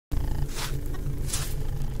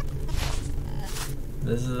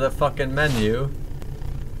This is the fucking menu.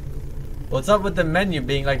 What's up with the menu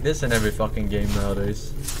being like this in every fucking game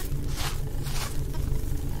nowadays?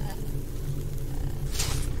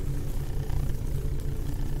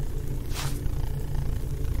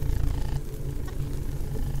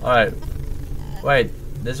 Alright. Wait,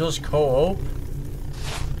 this was co-op?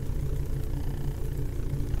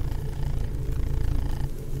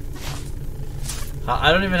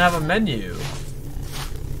 I don't even have a menu.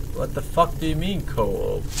 What the fuck do you mean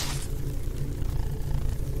co-op?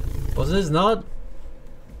 Was this not?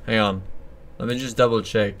 Hang on. Let me just double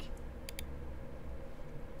check.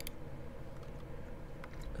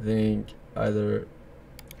 I think either...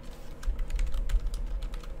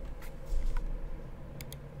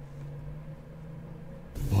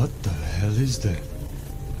 What the hell is that?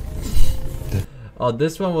 Oh,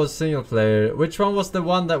 this one was single player. Which one was the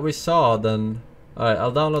one that we saw then? Alright,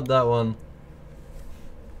 I'll download that one.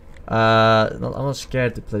 I'm not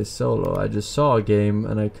scared to play solo. I just saw a game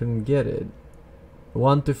and I couldn't get it.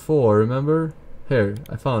 1 to 4, remember? Here,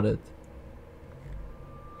 I found it.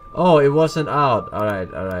 Oh, it wasn't out. Alright.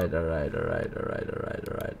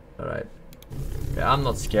 Okay, I'm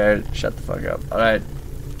not scared. Shut the fuck up. Alright.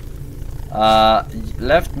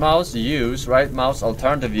 Left mouse use, right mouse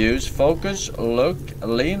alternative use, focus, look,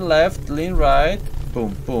 lean left, lean right,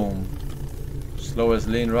 boom, boom. Slow as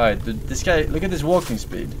lean right. Dude, this guy, look at this walking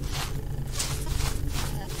speed.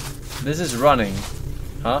 This is running,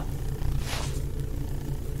 huh?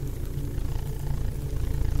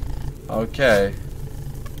 Okay.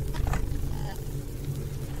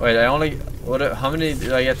 Wait, I only, how many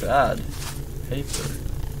did I get to add? Paper.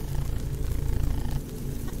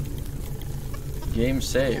 Game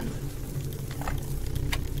saved.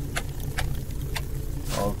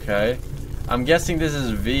 Okay. I'm guessing this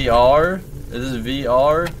is VR. This is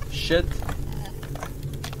VR shit.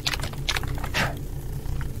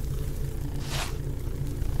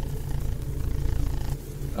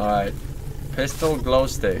 Alright. Pistol, glow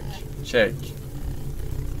stick. Check.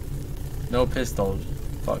 No pistol.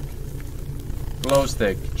 Fuck. Glow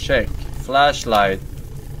stick. Check. Flashlight.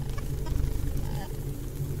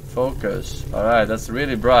 Focus. Alright, that's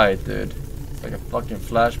really bright, dude. It's like a fucking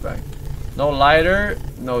flashbang. No lighter,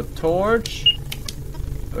 no torch.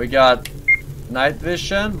 We got night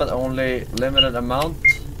vision, but only limited amount.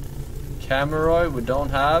 Camera we don't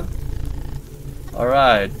have.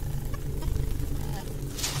 Alright.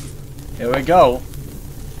 Here we go.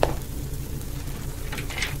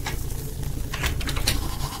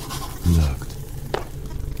 Locked.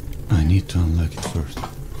 I need to unlock it first.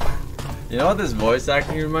 You know what this voice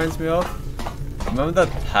acting reminds me of? Remember that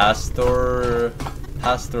Pastor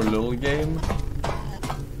Lul game?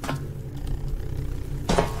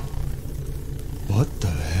 What the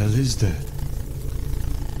hell is that?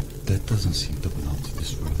 That doesn't seem to belong to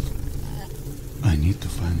this world. I need to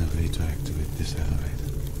find a way to activate this elevator.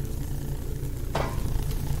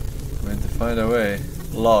 Going to find a way.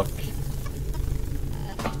 Lock.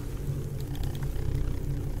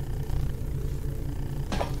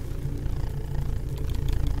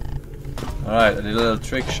 Alright, I did a little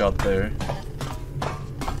trick shot there.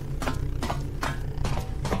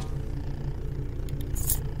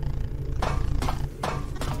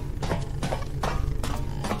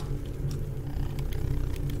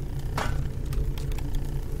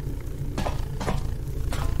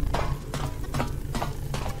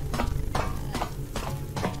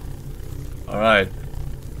 Alright.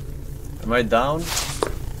 Am I down?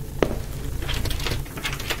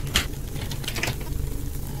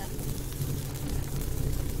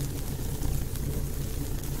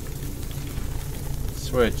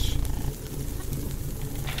 Switch.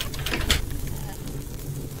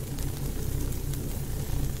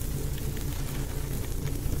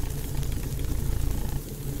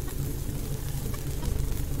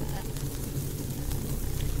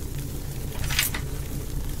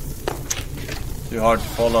 Too hard to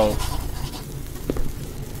follow.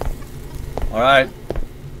 Alright.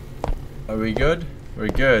 Are we good? We're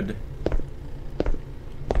good.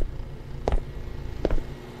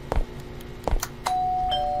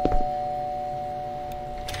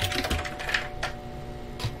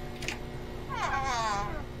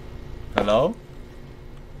 Hello?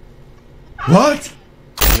 What?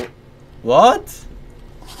 What?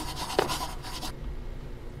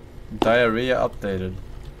 Diarrhea updated.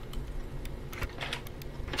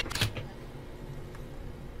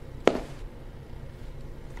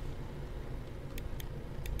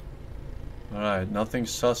 Alright, nothing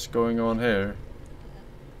sus going on here.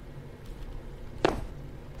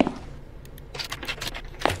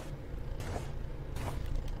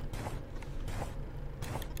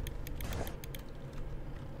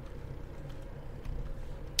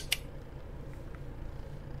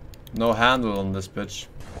 No handle on this bitch.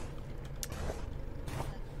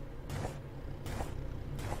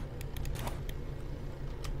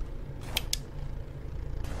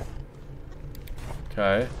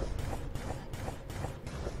 Okay.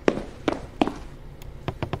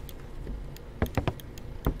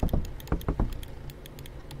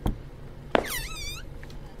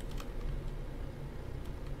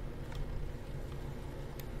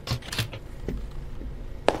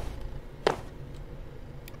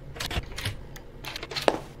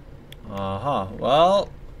 Well,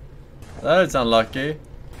 that is unlucky.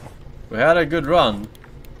 We had a good run.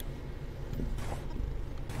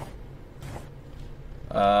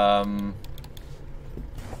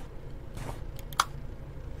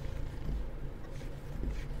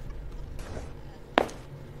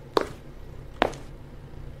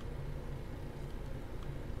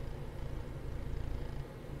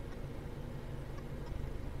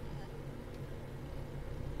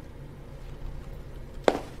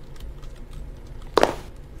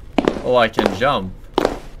 Oh, I can jump.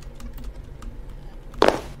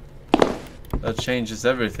 That changes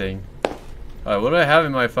everything. Alright, what do I have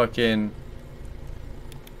in my fucking...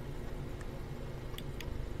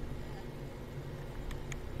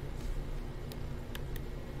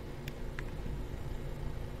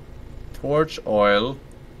 Torch oil.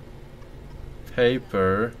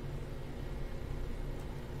 Paper.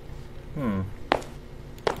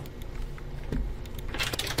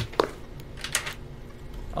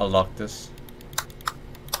 I'll lock this.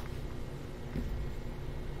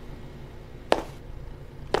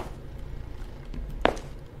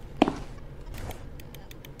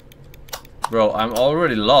 Bro, I'm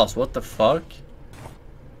already lost. What the fuck?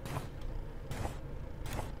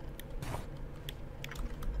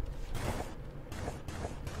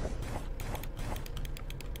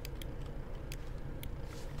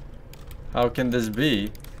 How can this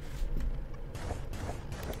be?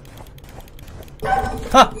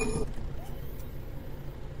 Ha!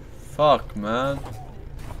 Fuck, man.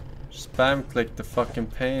 Spam click the fucking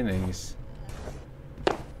paintings.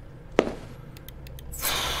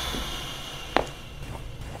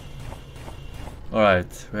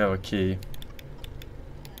 Alright, we have a key.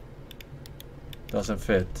 Doesn't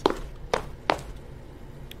fit.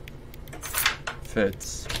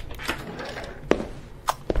 Fits.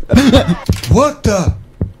 What the?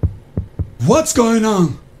 What's going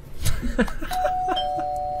on?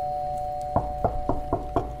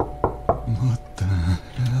 What the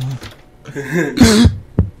hell?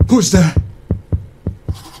 Who's there?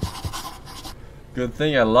 Good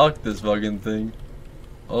thing I locked this fucking thing.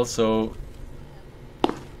 Also...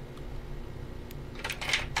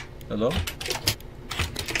 Hello?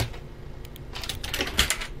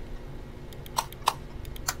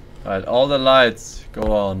 Alright, all the lights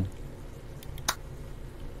go on.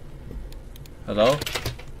 Hello?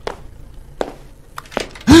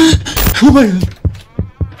 Oh my god!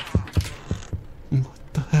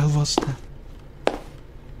 What the hell was that?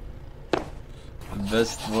 The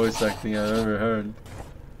best voice acting I've ever heard.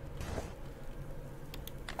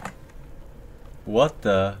 What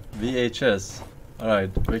the? VHS.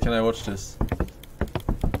 Alright, where can I watch this?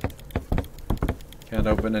 Can't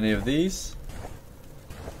open any of these.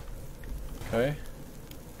 Okay.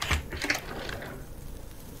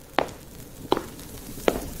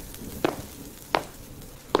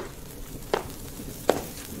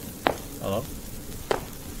 Hello?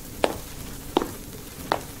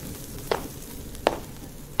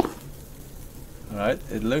 Alright,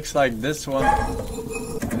 it looks like this one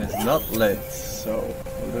is not lit, so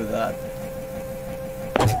we'll do that.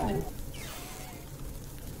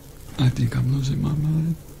 I think I'm losing my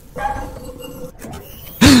mind.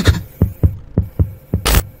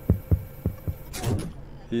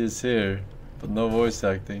 He is here, but no voice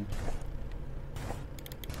acting.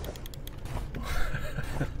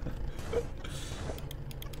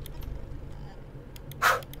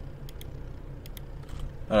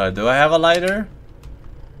 Alright, do I have a lighter?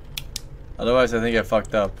 Otherwise I think I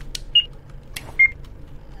fucked up.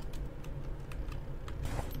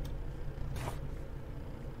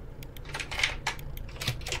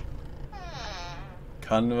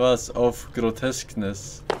 Canvas of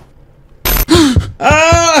grotesqueness.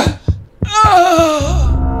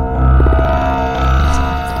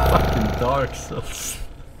 Fucking Dark Souls.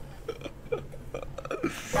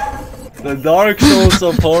 The Dark Souls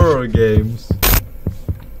of horror games.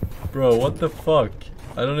 Bro, what the fuck?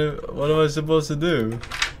 I don't even... What am I supposed to do?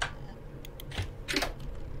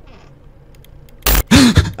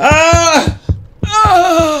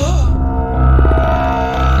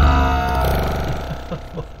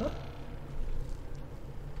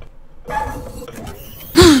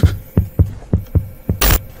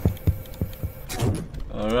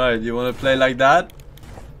 Alright, you wanna play like that?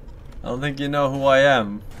 I don't think you know who I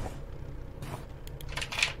am.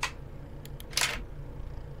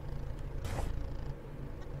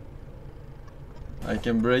 I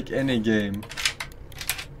can break any game.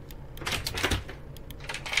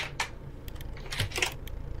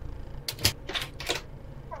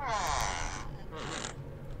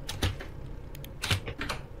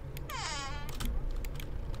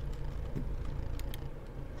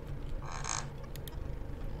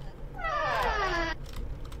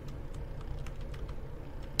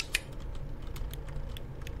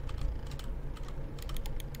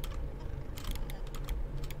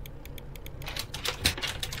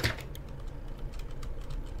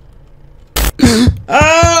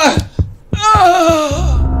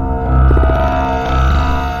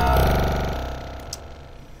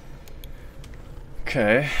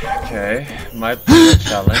 Okay, might be a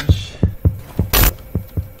challenge.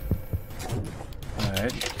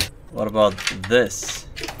 Alright, what about this?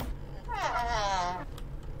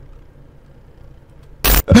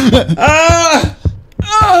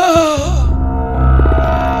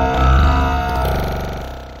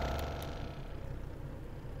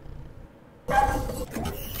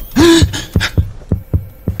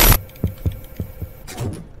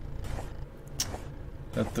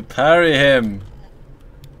 Have to parry him.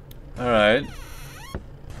 Alright.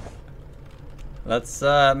 Let's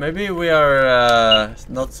maybe we are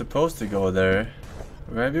not supposed to go there.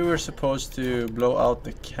 Maybe we're supposed to blow out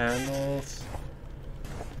the candles.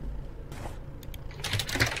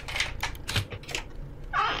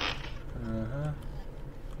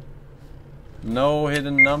 No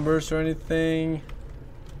hidden numbers or anything.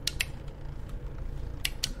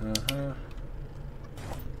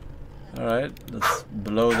 Alright, let's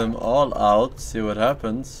blow them all out, see what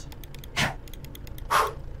happens.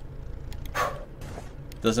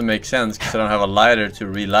 Doesn't make sense because I don't have a lighter to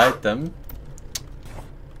relight them.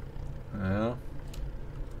 Well.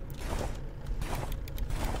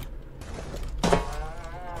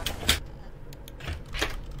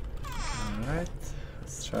 Alright,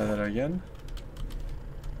 let's try that again.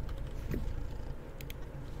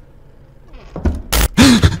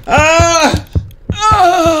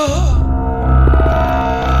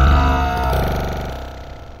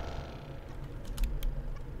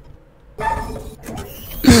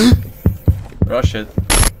 Rush it.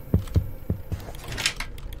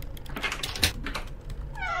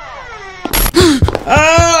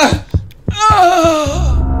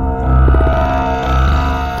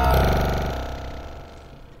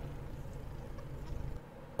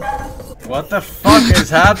 What the fuck is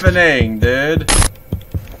happening, dude?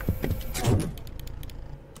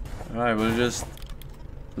 Alright, we'll just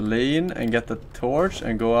lean and get the torch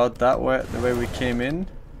and go out that way, the way we came in.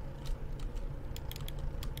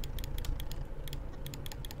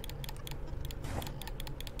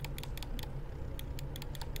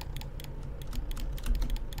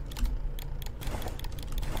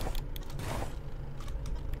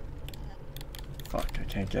 Fuck, I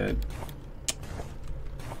can't get it.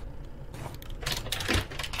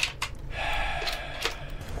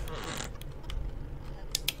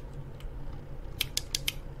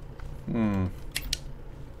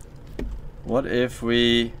 What if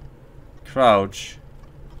we crouch?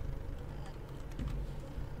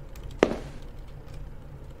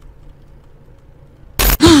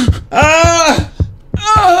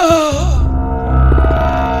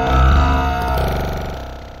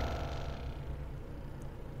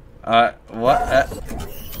 What?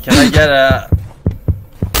 Can I get a...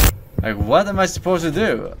 Like, what am I supposed to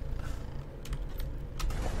do?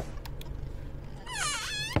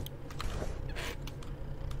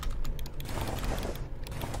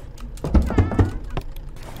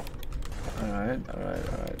 Alright.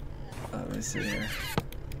 Let me see here.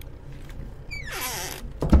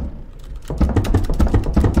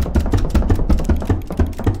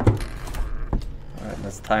 Alright,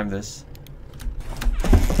 let's time this.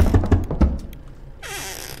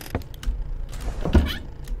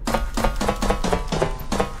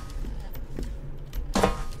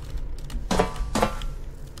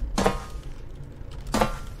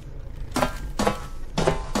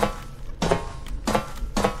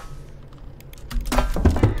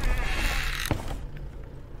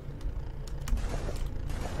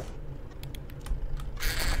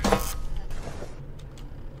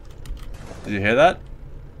 Did you hear that?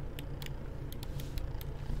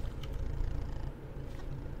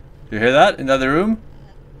 You hear that in the other room?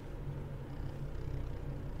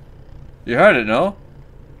 You heard it, no?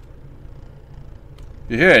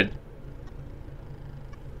 You hear it?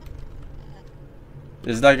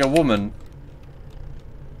 It's like a woman.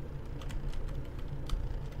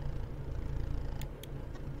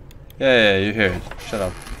 Yeah, you hear it. Shut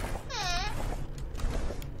up.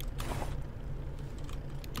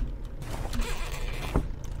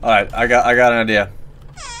 Alright, I got an idea.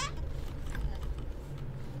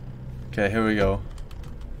 Okay, here we go.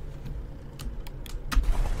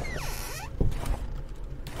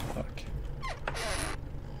 Fuck.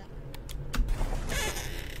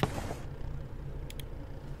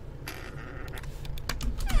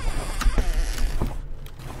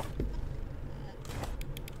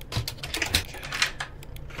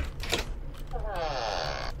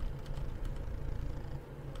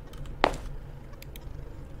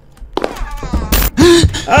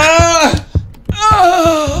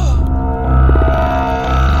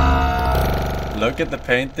 Look at the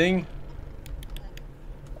painting.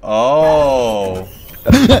 Oh.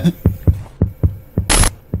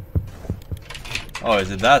 Oh,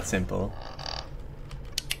 is it that simple?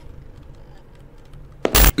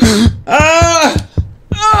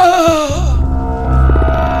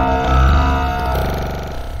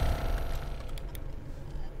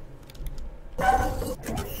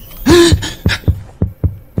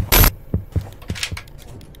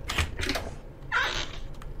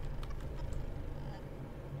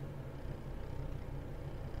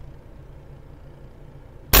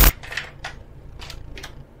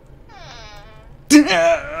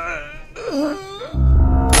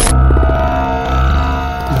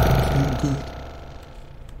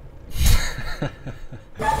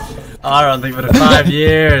 Aaron, thank you for the 5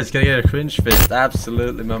 years. Gonna get a cringe fist.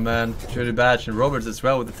 Absolutely, my man. Trudy Batch and Roberts as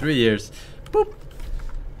well with the 3 years. Boop.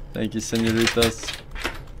 Thank you, senoritas.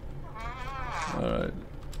 Alright.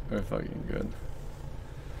 We're fucking good.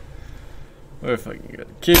 We're fucking good.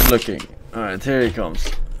 Keep looking. Alright, here he comes.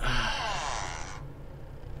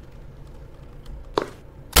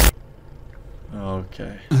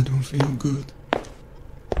 Okay. I don't feel good.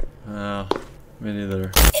 No, me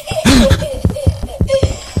neither.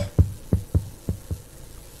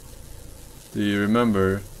 Do you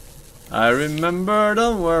remember? I remember,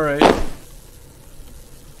 don't worry.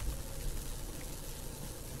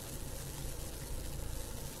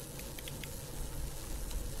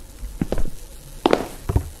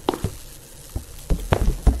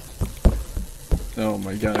 Oh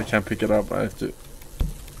my god, I can't pick it up, I have to.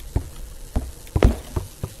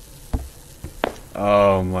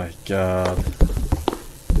 Oh my god.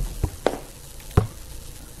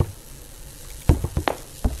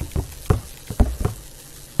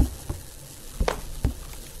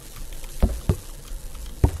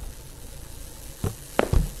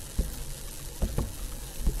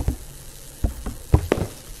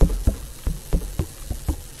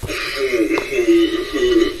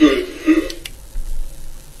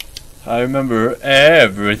 I remember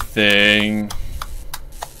everything,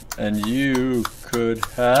 and you could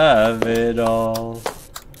have it all.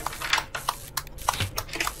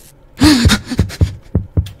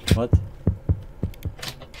 What?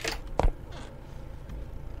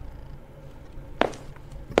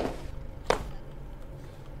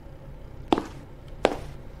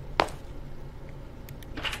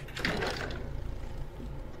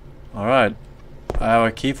 Alright. I have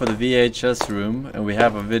a key for the VHS room, and we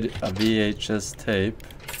have a VHS tape.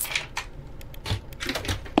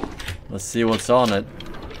 Let's see what's on it.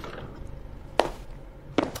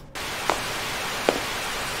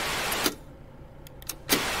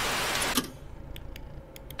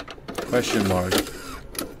 Question mark.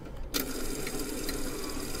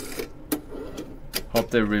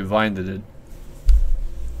 Hope they rewinded it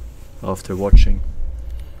after watching.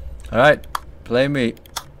 Alright, play me.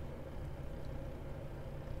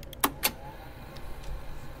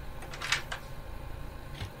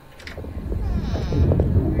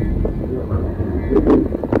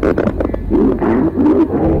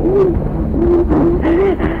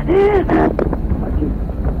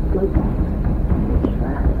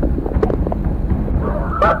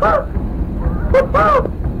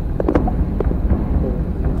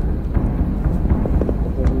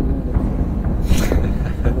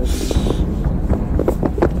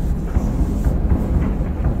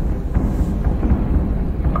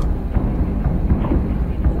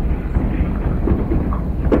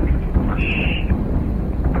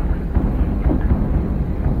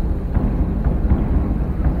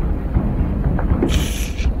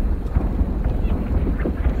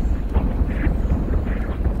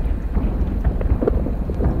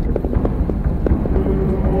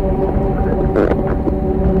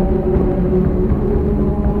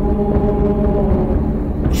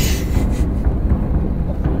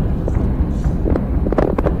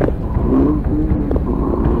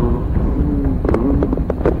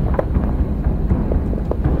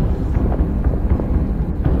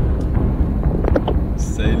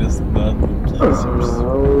 These mad abusers.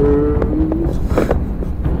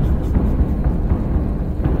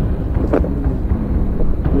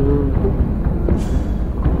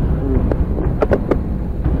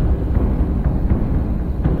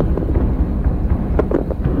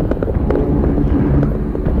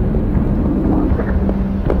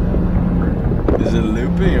 Is it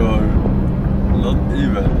looping or not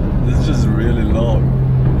even? This is just really long.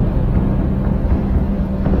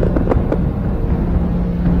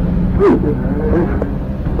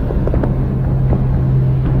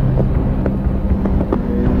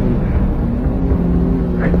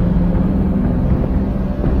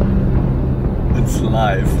 It's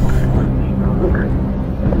live.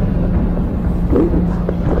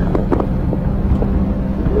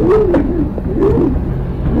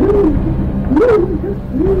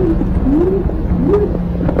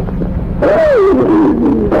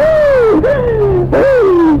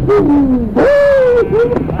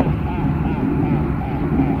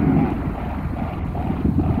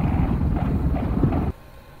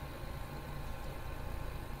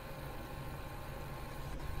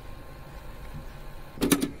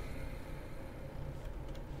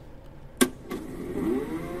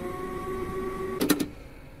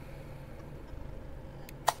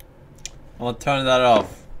 I'm gonna turn that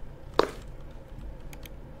off.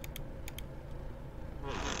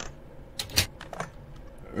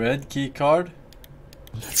 Red key card?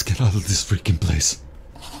 Let's get out of this freaking place.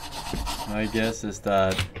 My guess is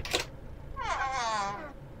that...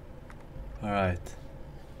 Alright.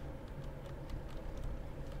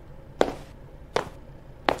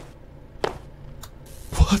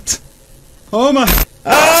 What? Oh my...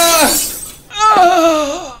 Ah!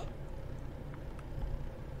 Ah!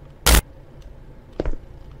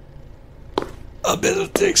 I better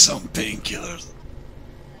take some painkillers.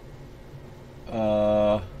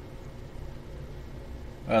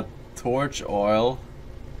 A torch oil.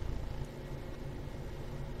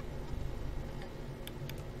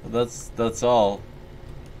 That's all.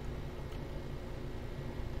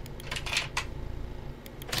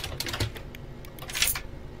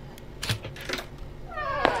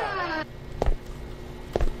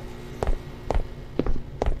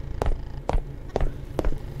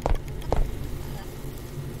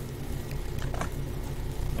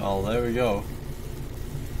 Well, there we go.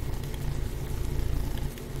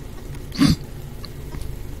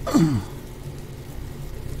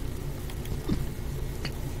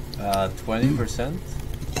 20%?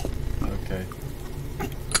 Okay.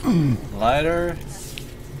 Lighter.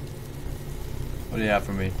 What do you have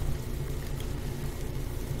for me?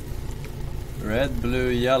 Red, blue,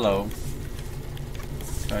 yellow.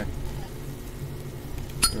 Okay.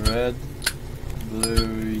 Red,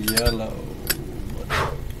 blue, yellow.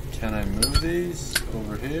 Can I move these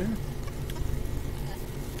over here?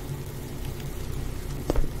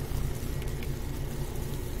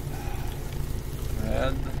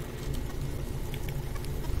 Red.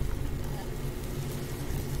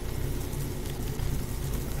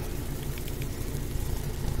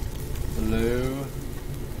 Blue.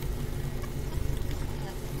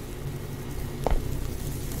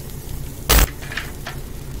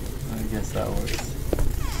 I guess that works.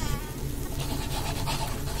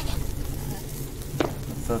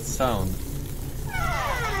 What's that sound?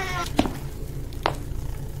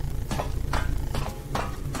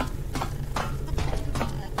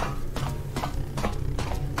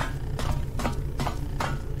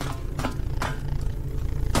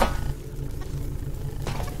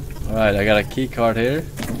 Alright, I got a key card here.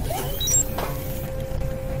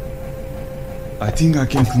 I think I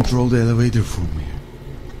can control the elevator from here.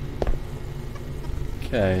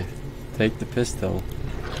 Okay, take the pistol.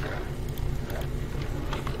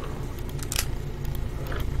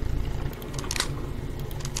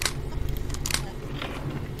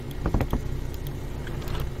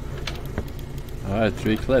 Alright,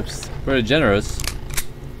 3 clips. Very generous.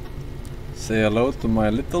 Say hello to my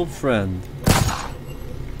little friend.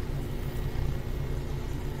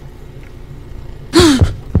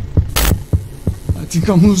 I think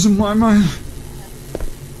I'm losing my mind.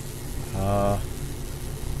 I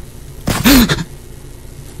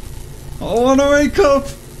wanna wake up.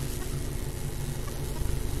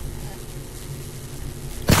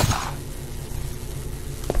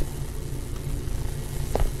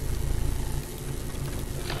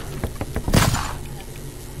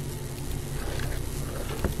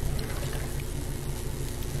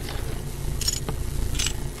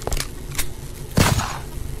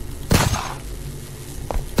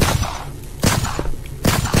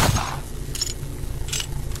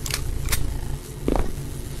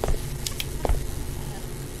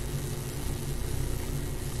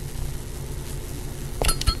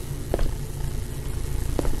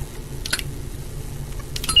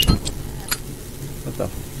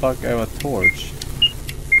 fuck? I have a torch.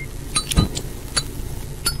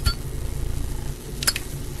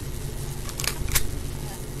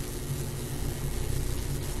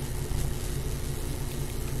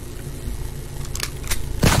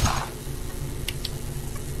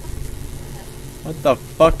 What the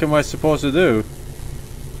fuck am I supposed to do?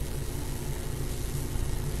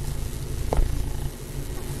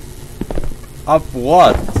 Up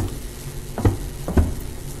what?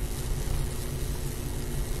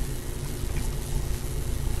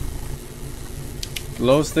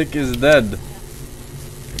 Glow stick is dead.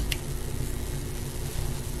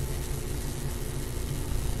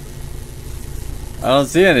 I don't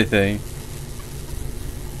see anything.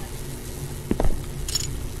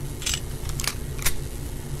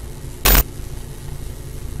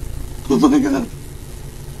 Oh my god.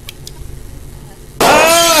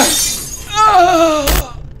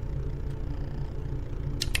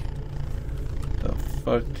 The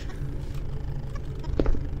fuck?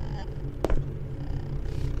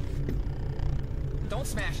 Don't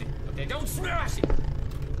smash it, okay? Don't smash it!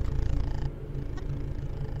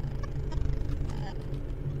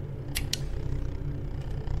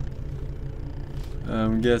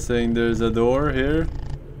 I'm guessing there's a door here.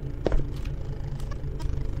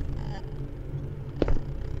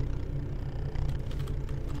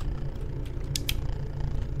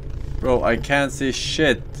 Bro, I can't see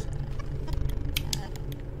shit.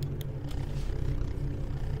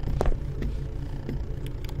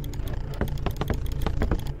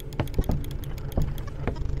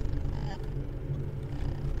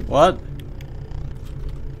 What?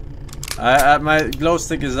 My glow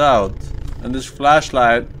stick is out, and this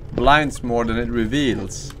flashlight blinds more than it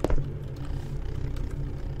reveals.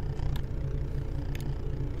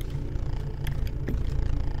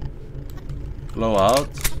 Glow out.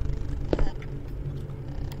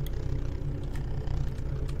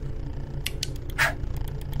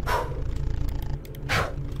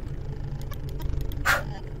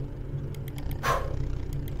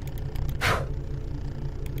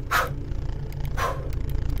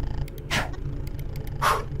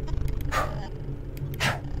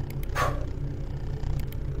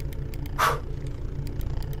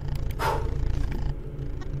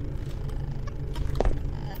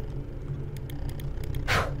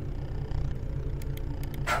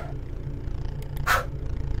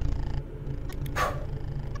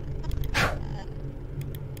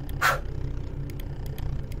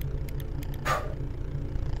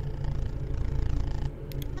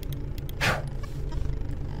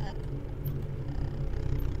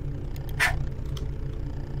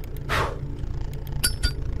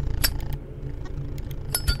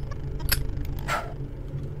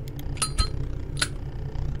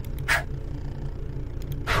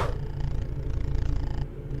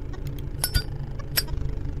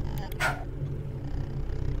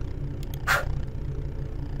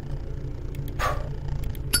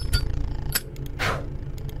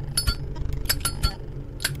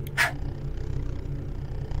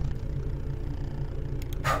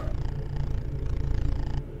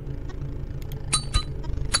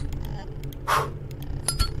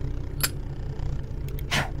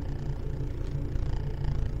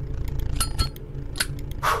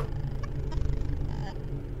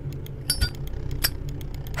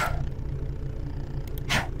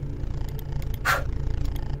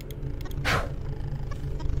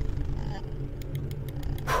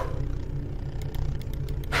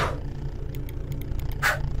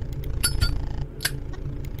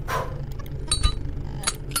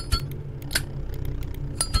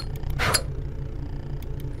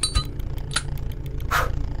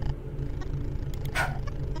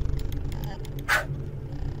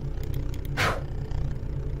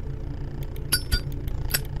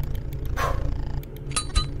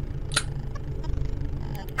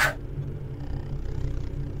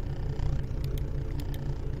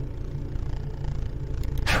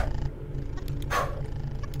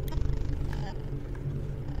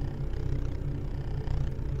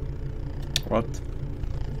 What?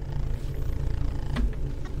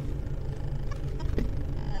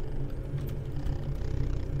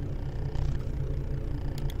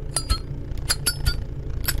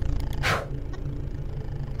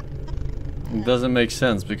 It doesn't make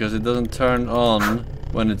sense because it doesn't turn on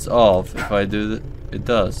when it's off. If I do it, it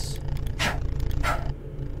does.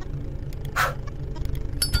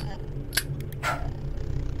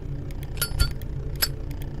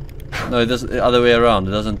 No, it doesn't. The other way around.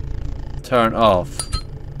 It doesn't turn off,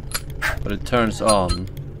 but it turns on.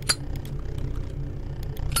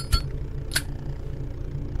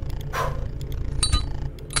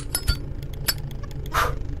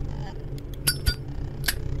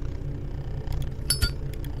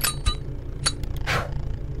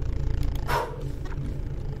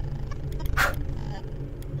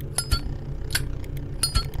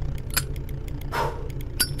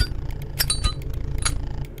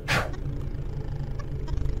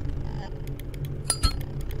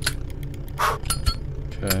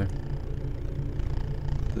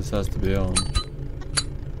 This has to be on.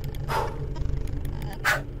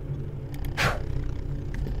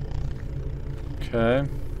 Okay.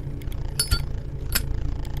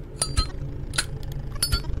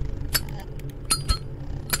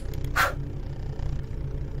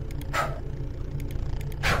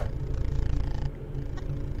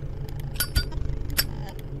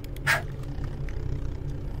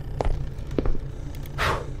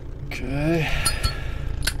 Okay.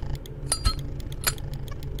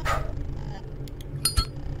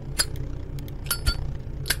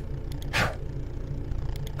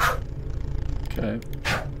 Okay.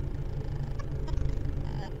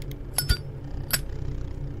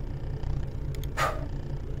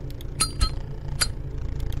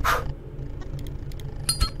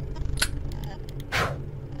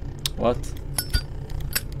 What?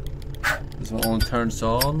 This one only turns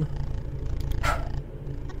on.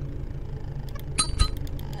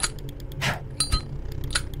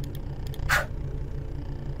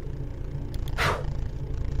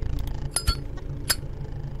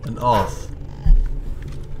 And off.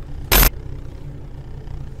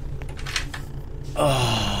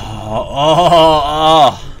 Oh.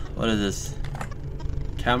 What is this?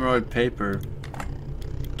 Cameroid paper.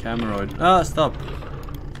 Cameroid. Ah, stop.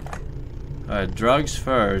 Alright, drugs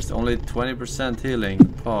first. Only 20% healing.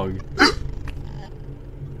 Pog.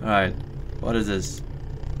 Alright, what is this?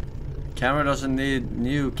 Camera doesn't need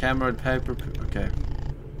new cameroid paper. Okay.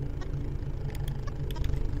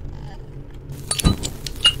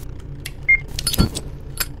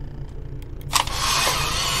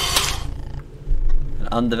 An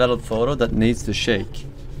undeveloped photo that needs to shake.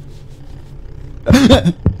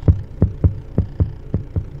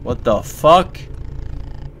 What the fuck?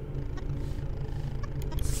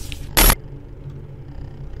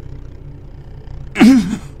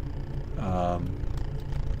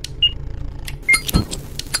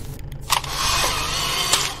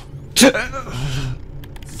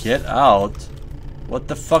 Get out? What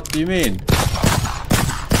the fuck do you mean?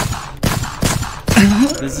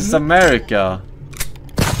 This is America.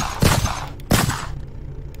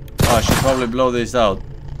 Oh, I should probably blow this out.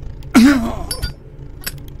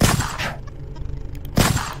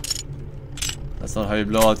 That's not how you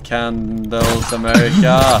blow out candles,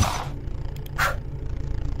 America.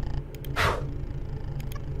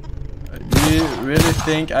 Do you really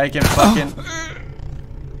think I can fucking...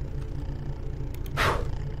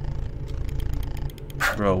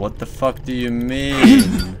 Bro, what the fuck do you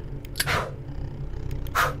mean?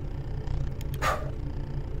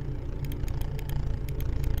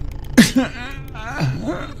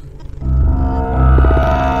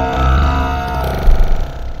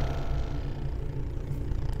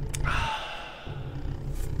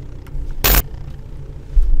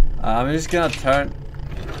 I'm just gonna turn...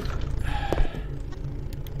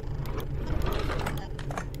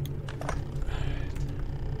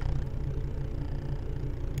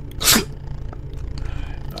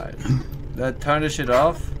 Did I turn this shit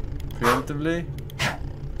off preemptively?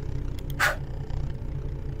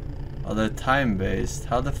 Oh, they're time based.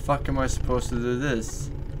 How the fuck am I supposed to do this?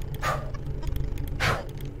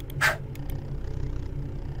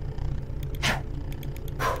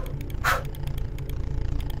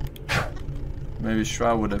 Maybe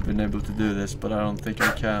Shroud would have been able to do this, but I don't think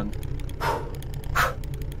I can.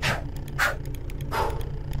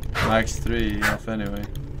 Max 3 off anyway.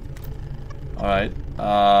 Alright,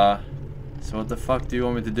 so what the fuck do you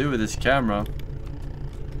want me to do with this camera?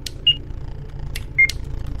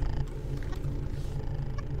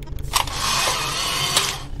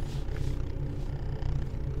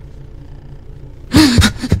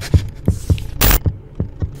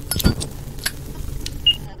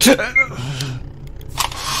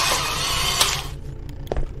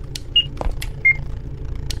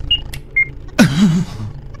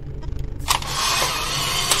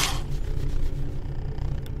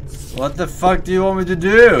 What the fuck do you want me to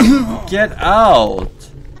do? Get out!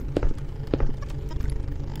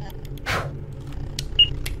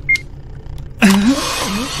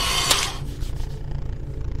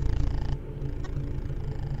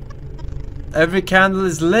 Every candle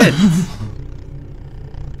is lit.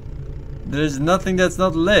 There's nothing that's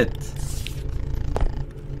not lit.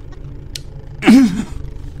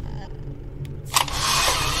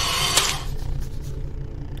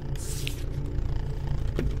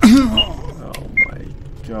 Oh my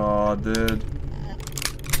god, dude.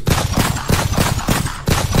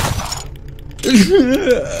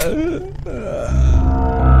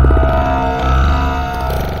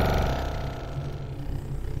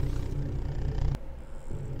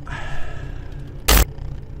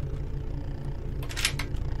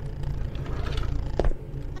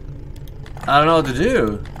 I don't know what to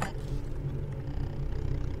do.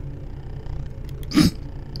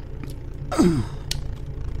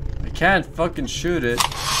 I can't fucking shoot it.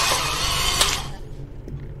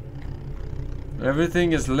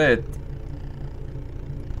 Everything is lit.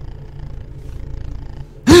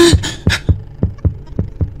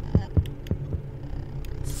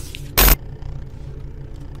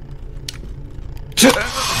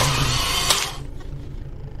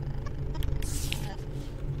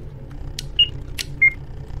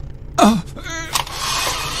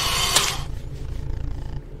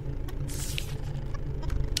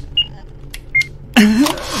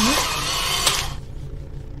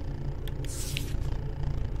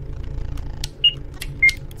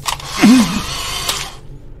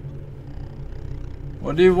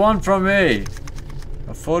 What do you want from me?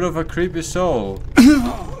 A photo of a creepy soul.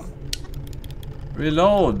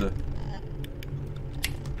 Reload.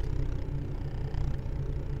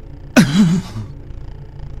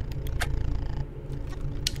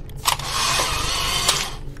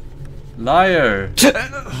 Liar.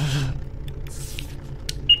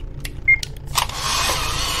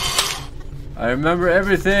 I remember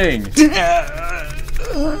everything.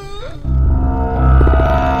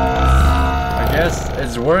 I guess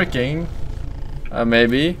it's working.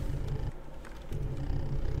 Maybe.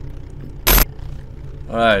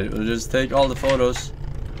 Alright, we'll just take all the photos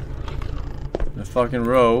in a fucking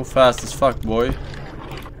row, fast as fuck, boy.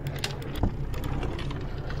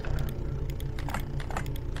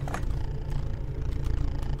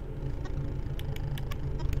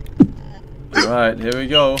 Alright, here we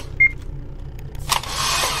go.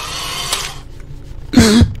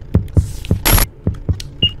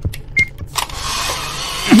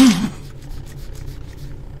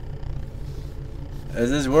 Is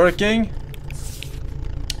this working?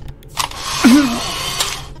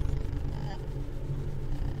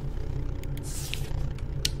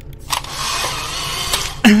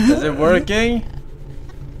 Is it working?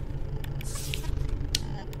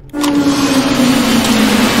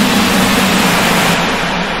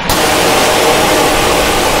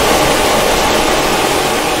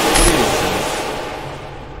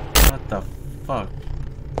 What the fuck?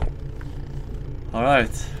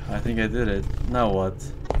 Alright, I think I did it. Now what?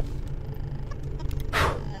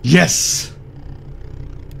 Yes!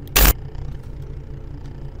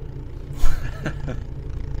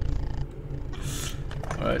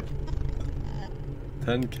 Alright.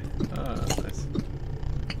 10k. Ah, nice.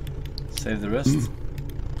 Save the rest.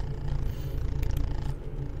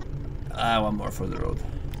 One more for the road.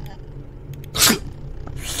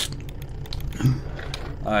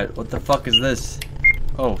 Alright, what the fuck is this?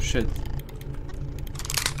 Oh shit.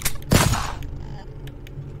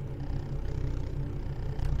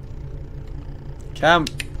 Camp.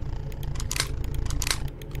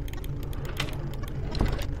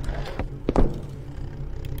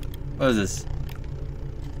 What is this?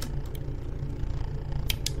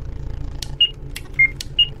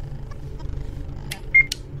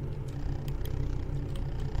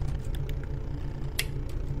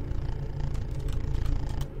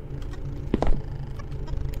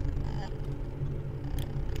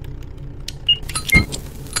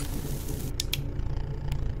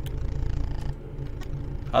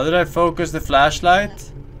 How did I focus the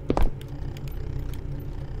flashlight?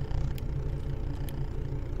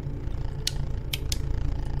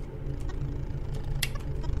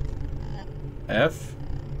 F.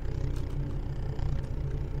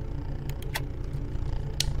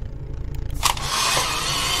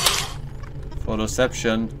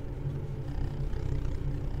 Photoception.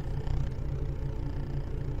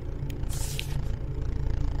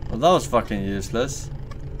 Well, that was fucking useless.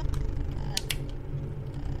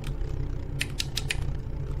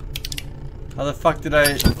 How the fuck did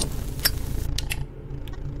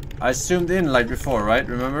I zoomed in like before, right?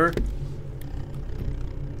 Remember?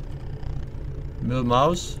 Middle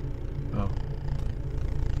mouse? Oh.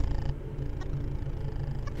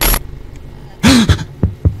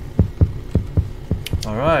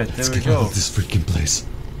 Alright, there we go. This freaking place.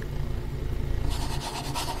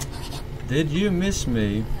 Did you miss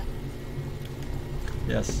me?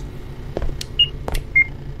 Yes.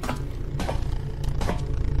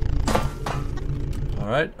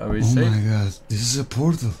 Alright, are we safe? Oh my god, this is a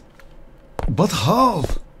portal. But how?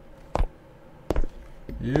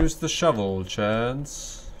 Use the shovel,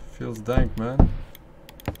 Chance. Feels dank, man.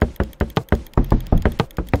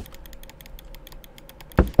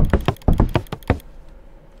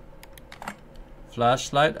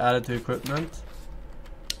 Flashlight added to equipment.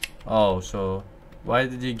 Oh, so why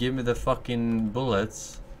did you give me the fucking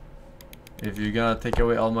bullets if you're gonna take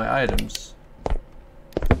away all my items?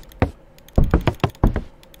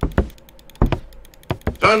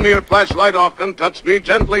 Turn your flashlight off and touch me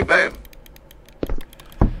gently, babe.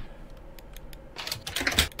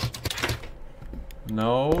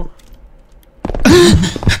 No.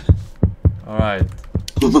 Alright.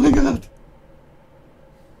 Oh my god.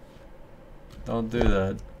 Don't do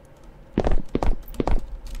that.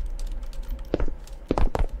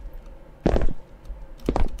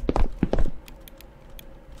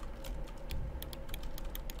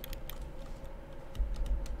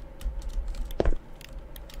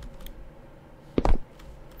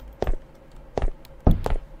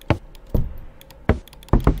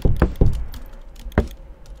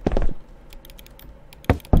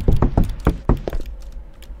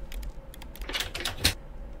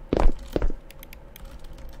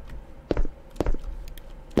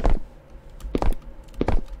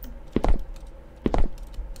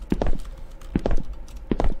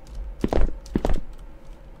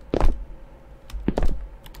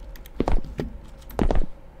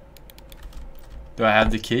 Do I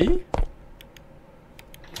have the key?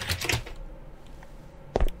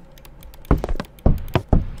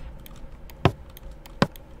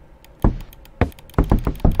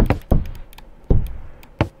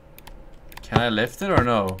 Can I lift it or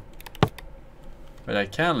no? But I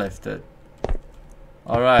can lift it.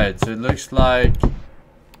 Alright, so it looks like...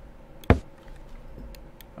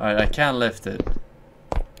 Alright, I can lift it.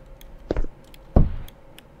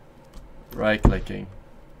 Right clicking.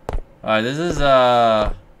 Alright, this is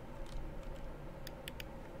I'm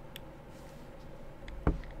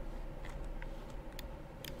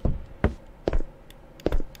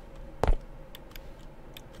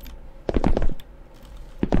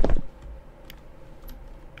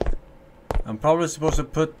probably supposed to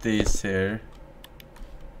put these here,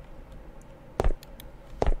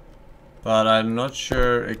 but I'm not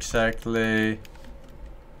sure exactly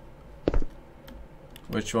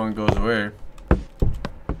which one goes where.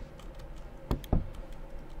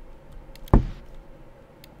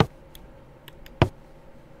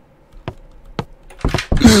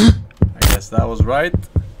 I guess that was right.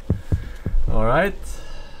 Alright.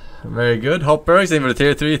 Very good. Hopper, same for the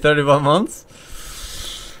tier 3, 31 months.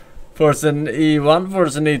 Forsen E1,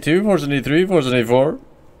 Forsen E2, Forsen E3, Forsen E4.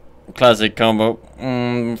 Classic combo.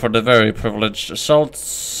 For the very privileged Salt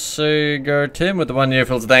Cigar Tim with the 1 year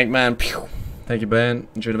fills thank man. Pew. Thank you, Ben.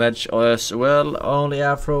 Enjoy the match as well. Only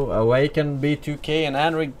Afro, Awaken, B2K, and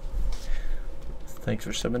Henry. Thanks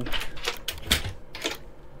for subbing.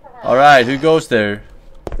 Alright, who goes there?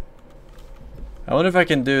 I wonder if I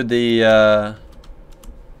can do the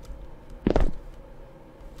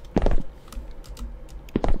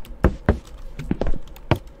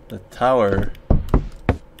tower.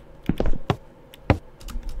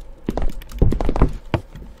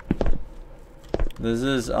 This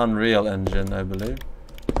is Unreal Engine, I believe.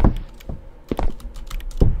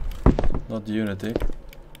 Not Unity.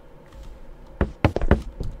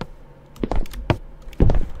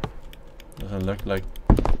 Doesn't look like.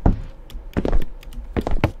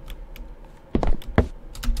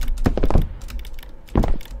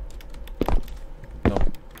 No.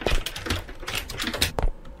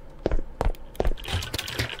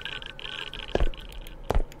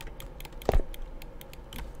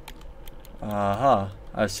 Aha,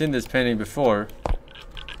 I've seen this painting before.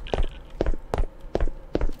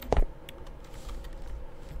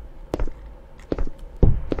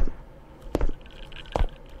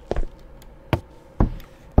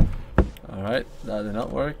 Alright, that did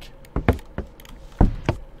not work.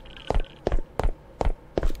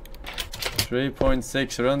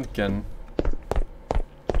 3.6 Röntgen.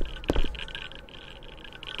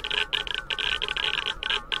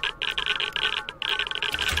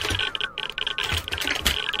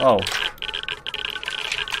 Oh.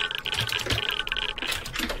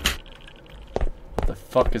 What the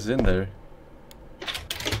fuck is in there?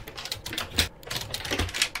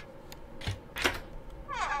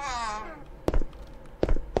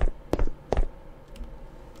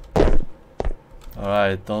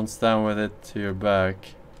 Alright, don't stand with it to your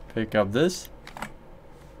back. Pick up this.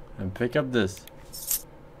 And pick up this.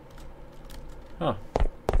 Huh.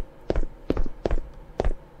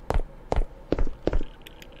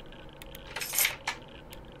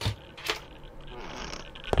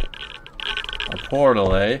 A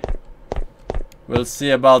portal, eh? We'll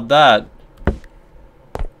see about that.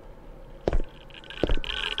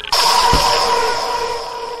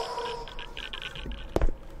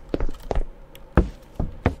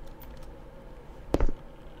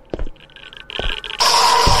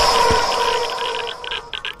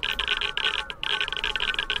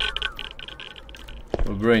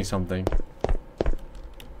 We'll bring something.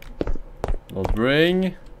 We'll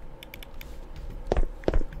bring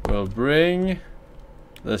We'll bring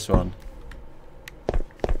this one.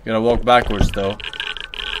 Gonna walk backwards though.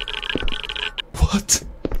 What?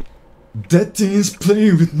 That thing is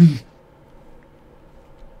playing with me.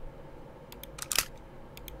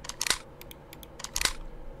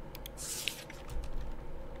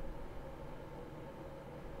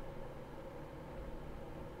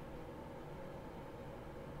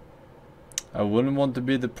 I wouldn't want to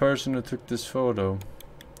be the person who took this photo.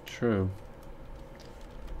 True.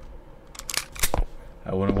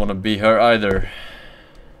 I wouldn't want to be her either.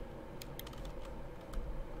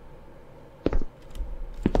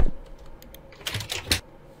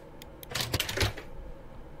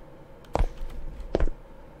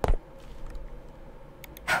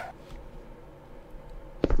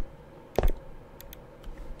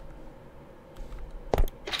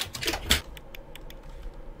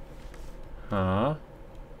 Huh?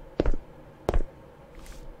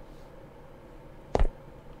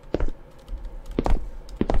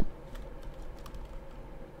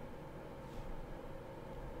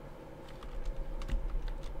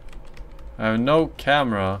 I have no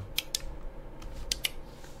camera.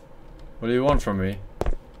 What do you want from me?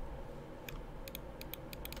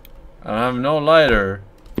 I have no lighter.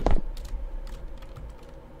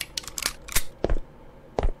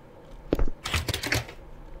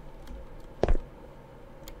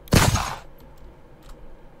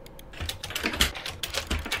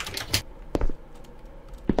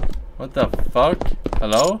 What the fuck?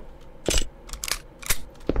 Hello?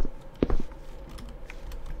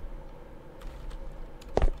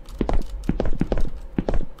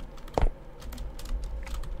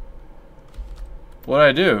 What'd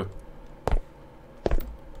I do?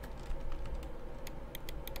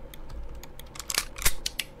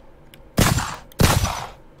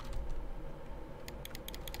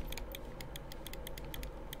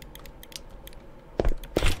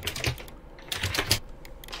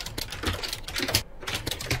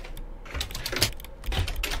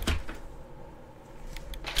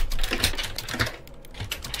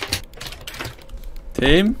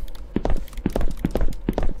 Team?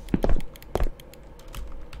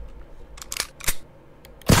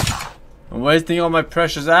 I'm wasting all my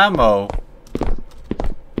precious ammo.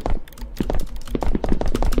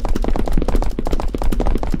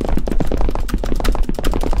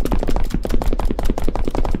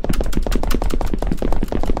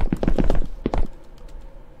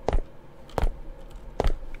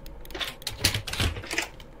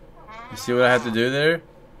 You see what I had to do there?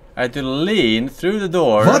 I had to lean through the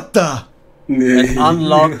door. What the? And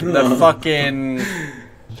unlock the fucking...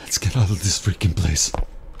 Let's get out of this freaking place.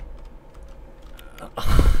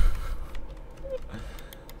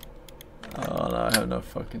 Oh no, I have no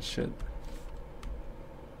fucking shit.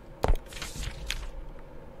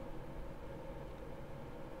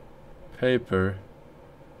 Paper.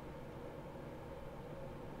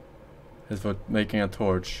 Is for making a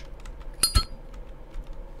torch.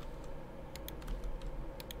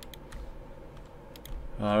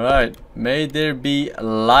 Alright, may there be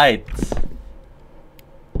light.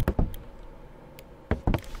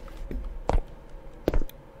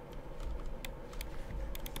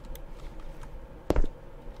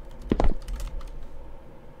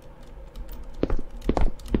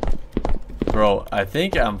 Bro, I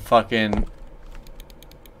think I'm fucking...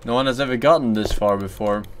 No one has ever gotten this far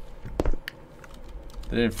before.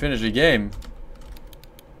 They didn't finish the game.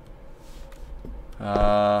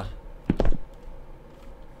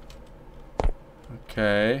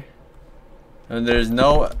 Okay. And there's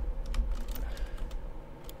no...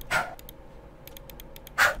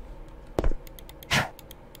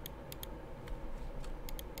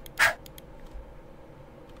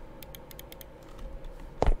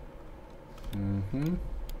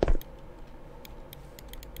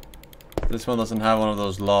 This one doesn't have one of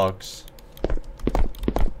those locks.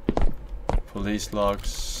 Police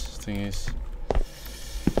locks thingies.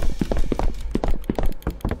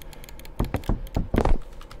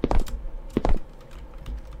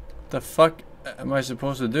 The fuck am I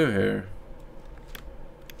supposed to do here?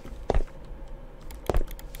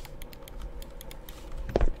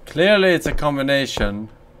 Clearly it's a combination.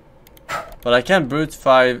 But I can't brute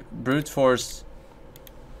force.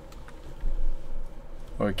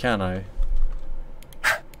 Or can I?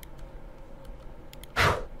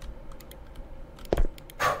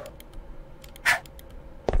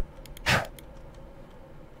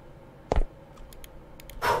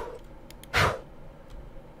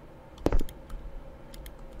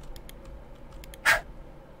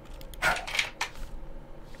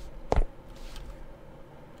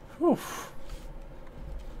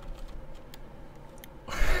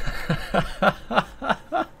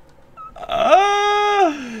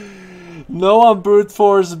 No one brute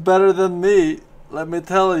force better than me. Let me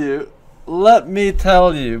tell you. Let me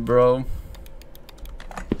tell you, bro.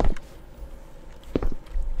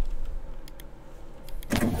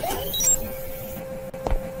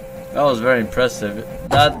 That was very impressive.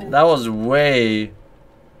 That was way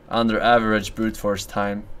under average brute force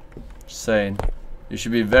time. Just saying. You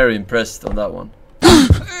should be very impressed on that one.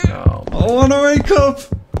 Oh, I wanna wake up!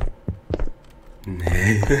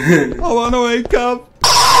 I wanna wake up!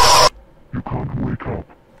 You can't wake up.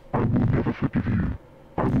 I will never forgive you.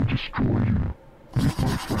 I will destroy you. Meet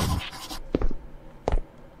my friends.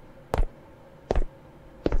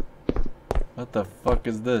 what the fuck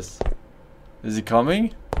is this? Is he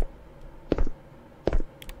coming?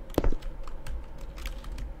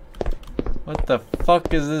 What the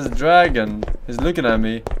fuck is this dragon? He's looking at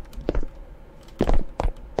me.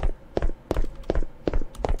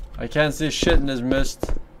 I can't see shit in this mist.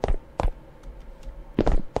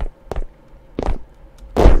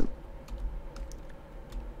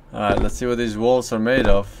 Alright, let's see what these walls are made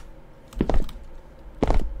of.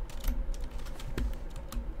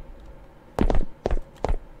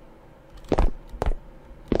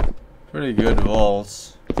 Pretty good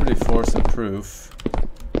walls. Pretty Forsen proof.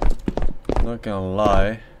 Not gonna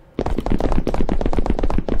lie.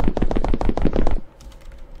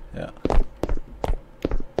 Yeah.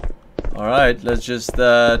 Alright, let's just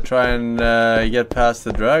try and get past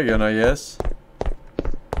the dragon, I guess.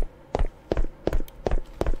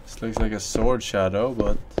 This looks like a sword shadow,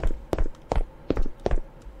 but...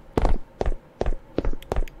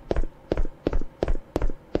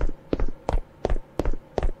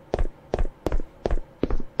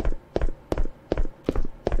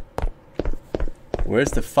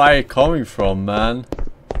 where's the fire coming from, man?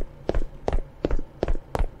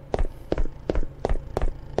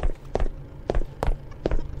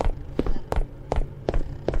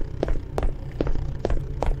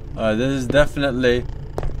 This is definitely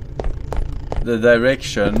the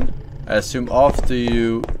direction. I assume after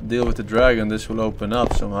you deal with the dragon, this will open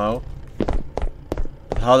up somehow.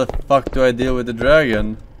 But how the fuck do I deal with the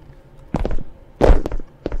dragon?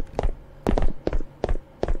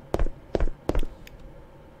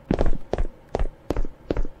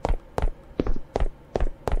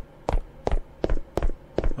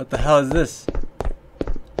 What the hell is this?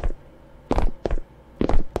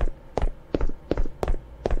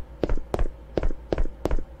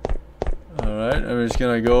 Alright, I'm just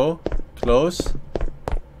gonna go close.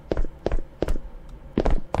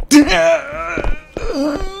 You can't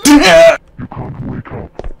wake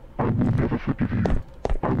up. I will never forgive you.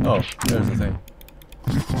 I will Oh, destroy there's the you. thing.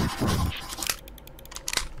 Meet my friends.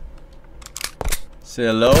 Say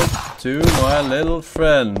hello to my little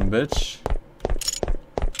friend, bitch.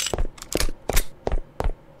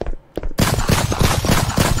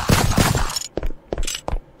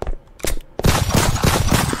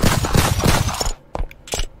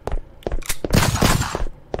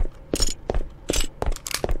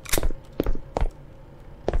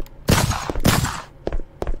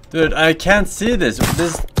 Dude, I can't see this.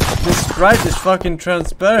 This sprite is fucking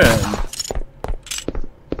transparent.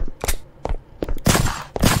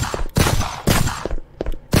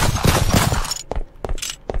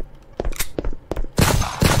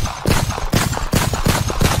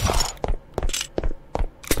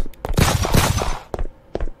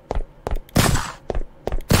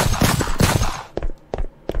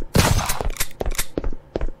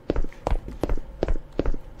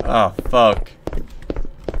 Ah, fuck.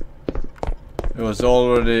 It was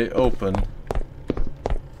already open.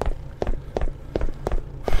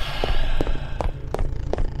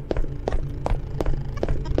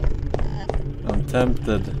 I'm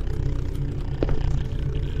tempted.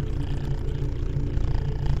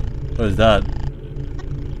 What is that?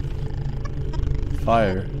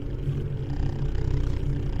 Fire.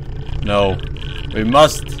 No. We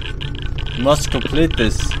must complete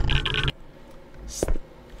this.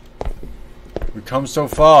 We come so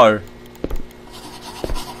far.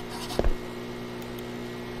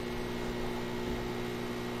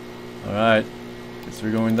 Alright, guess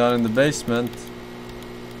we're going down in the basement.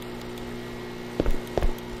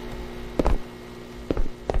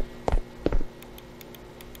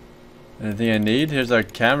 Anything I need? Here's our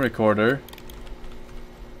cam recorder.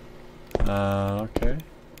 Okay.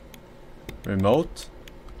 Remote?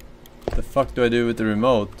 What the fuck do I do with the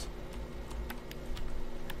remote?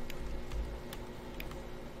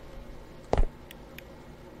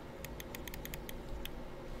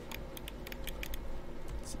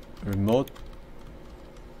 Remote.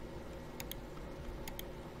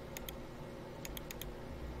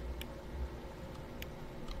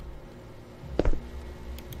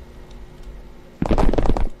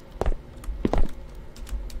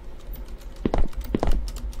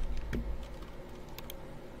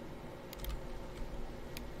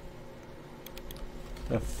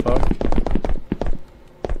 The fuck?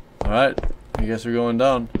 Alright, I guess we're going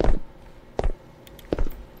down.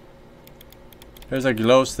 Here's a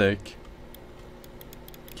glow stick.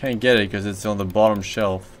 Can't get it because it's on the bottom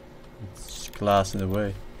shelf. It's glass in the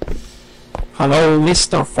way. Hello,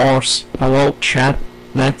 Mr. Force. Hello, chat.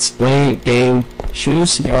 Let's play a game.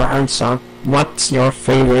 Choose your answer. What's your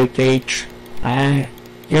favorite age? A.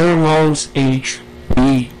 Heroes age.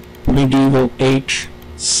 B. Medieval age.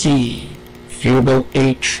 C. Feudal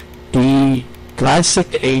age. D.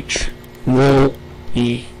 Classic age. No.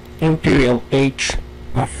 E. Imperial age.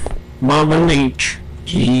 F. Modern age.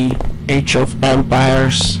 G. Age of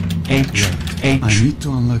Empires. H. H. I need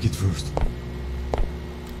to unlock it first.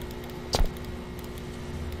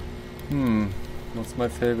 What's my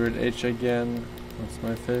favorite H again? What's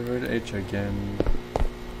my favorite H again?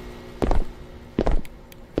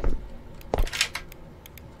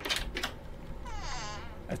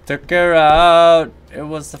 I took her out. It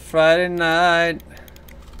was a Friday night.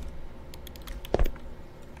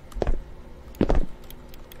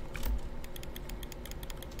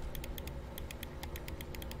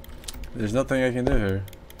 There's nothing I can do here.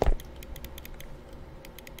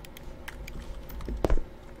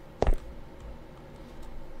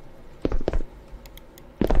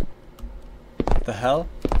 What the hell?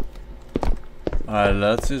 Alright,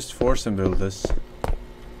 let's just force and build this.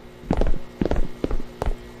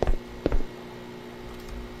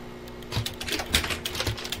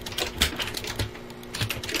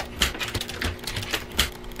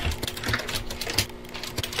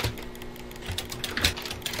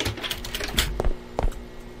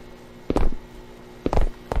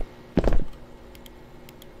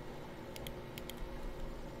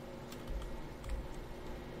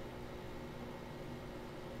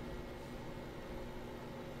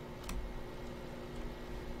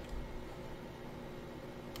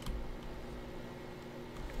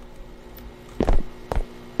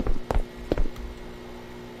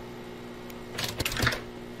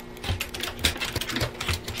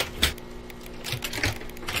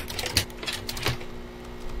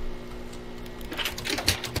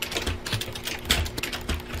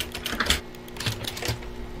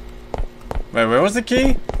 Wait, where was the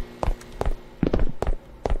key?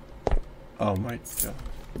 Oh my god.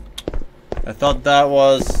 I thought that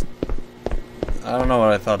was... I don't know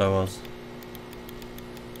what I thought that was.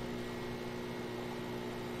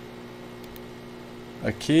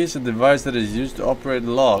 A key is a device that is used to operate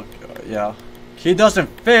a lock. Yeah. Key doesn't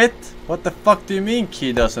fit? What the fuck do you mean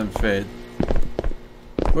key doesn't fit?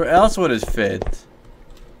 Where else would it fit?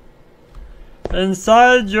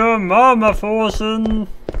 Inside your mama, Forsen!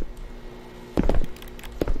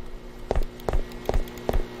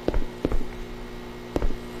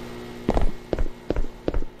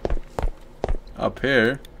 Up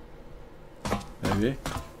here, maybe.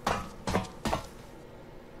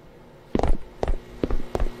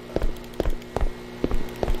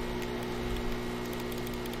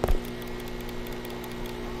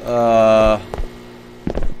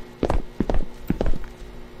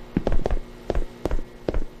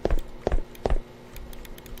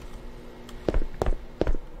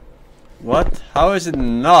 What? How is it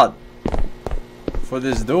not for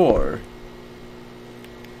this door?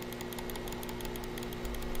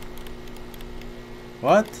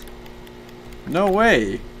 What? No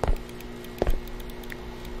way.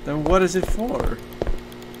 Then what is it for?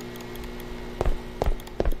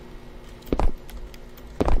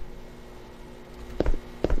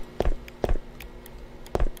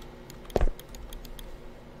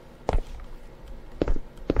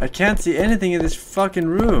 I can't see anything in this fucking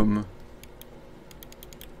room.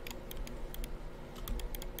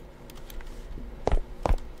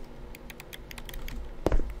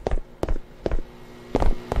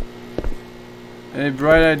 Any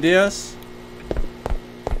bright ideas?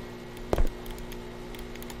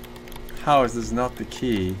 How is this not the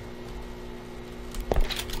key?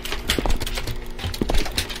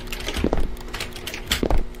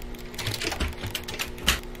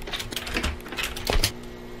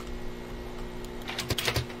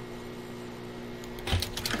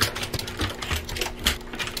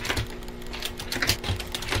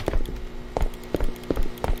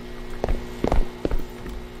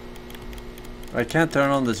 I can't turn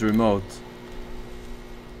on this remote.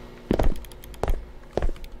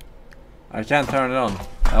 I can't turn it on.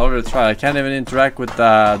 I already tried. I can't even interact with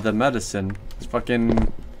the medicine. It's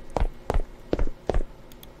fucking...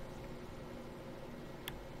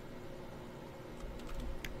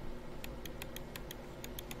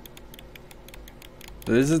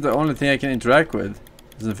 This is the only thing I can interact with.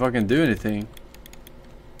 It doesn't fucking do anything.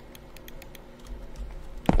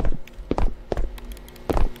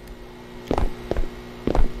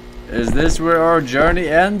 Is this where our journey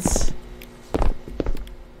ends?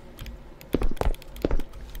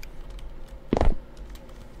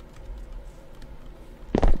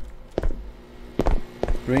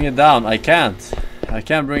 Bring it down. I can't. I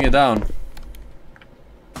can't bring it down.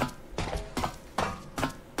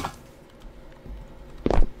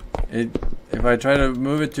 If I try to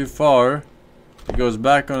move it too far, it goes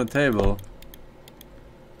back on the table.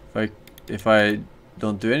 If I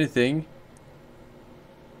don't do anything.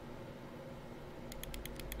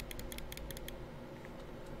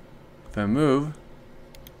 If I move.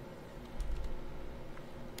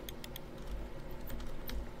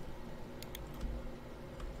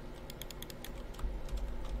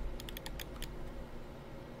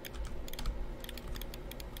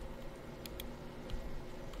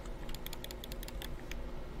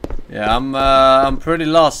 Yeah, I'm pretty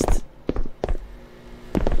lost.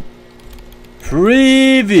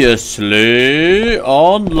 Previously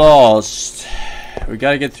on Lost. We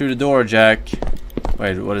gotta get through the door, Jack.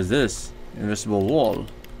 Wait, what is this? Invisible wall.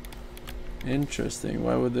 Interesting.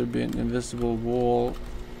 Why would there be an invisible wall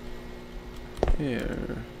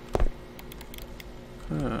here?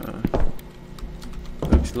 Huh.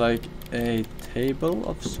 Looks like a table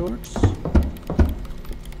of sorts.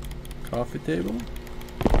 Coffee table.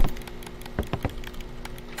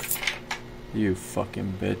 You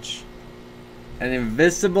fucking bitch. An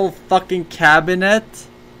invisible fucking cabinet?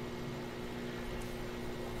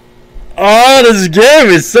 Oh, this game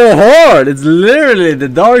is so hard! It's literally the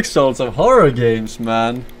Dark Souls of horror games,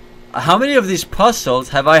 man. How many of these puzzles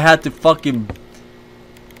have I had to fucking...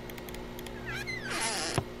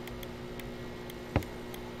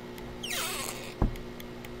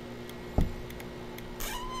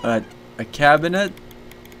 Alright, a cabinet.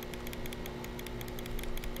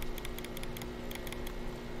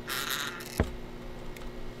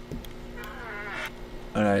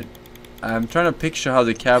 Alright, I'm trying to picture how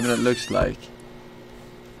the cabinet looks like.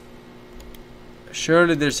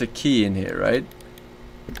 Surely there's a key in here, right?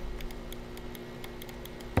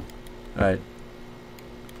 Alright.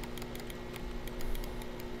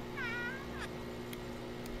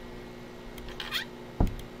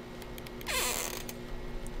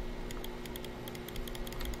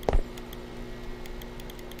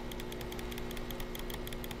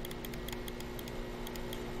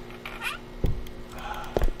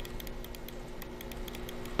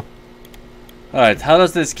 Alright, how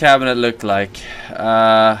does this cabinet look like?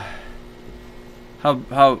 How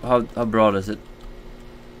broad is it?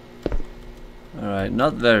 Alright,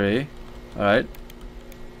 not very. Alright.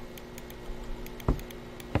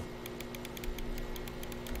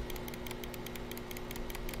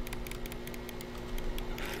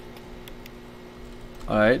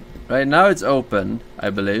 Alright, right now it's open, I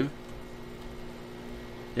believe.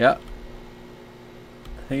 Yeah.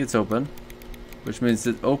 I think it's open. Which means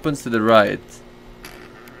it opens to the right.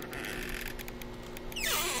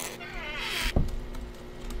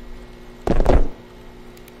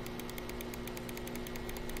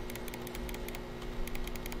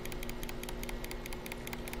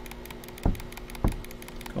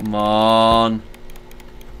 Come on.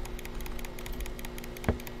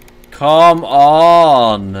 Come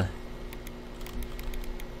on.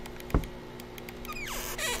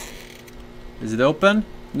 Is it open?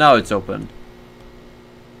 Now it's open.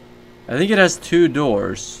 I think it has 2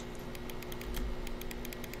 doors.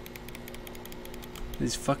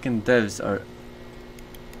 These fucking devs are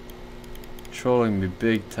trolling me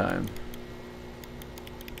big time.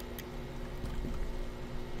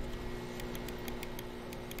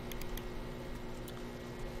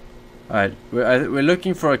 Alright, we're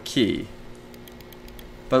looking for a key.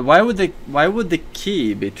 But why would the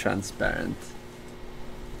key be transparent?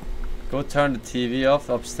 Go turn the TV off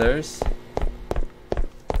upstairs.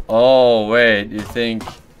 Oh wait, you think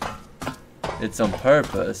it's on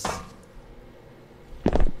purpose?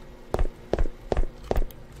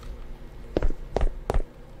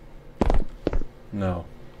 No.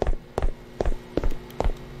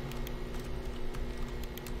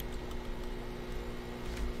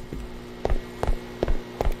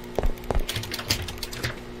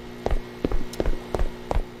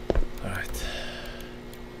 Alright.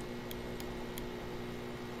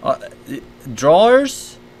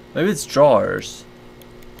 Drawers? Maybe it's drawers.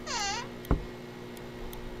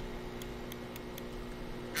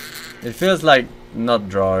 It feels like not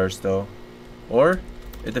drawers though. Or?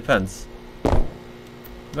 It depends.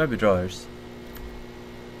 It might be drawers.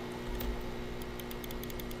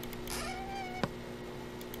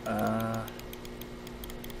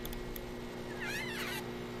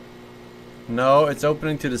 No, it's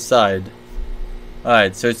opening to the side.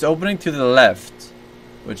 Alright, so it's opening to the left.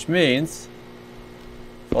 which means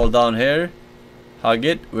fall down here, hug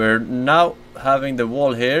it. We're now having the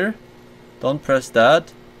wall here. Don't press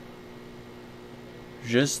that.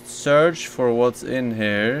 Just search for what's in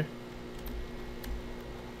here.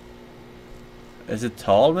 Is it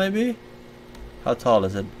tall maybe? How tall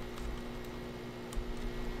is it?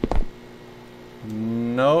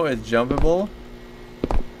 No, it's jumpable.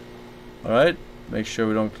 Alright, make sure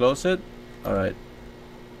we don't close it. Alright.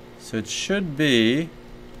 So it should be,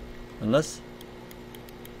 unless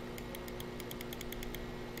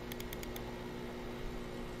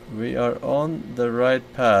we are on the right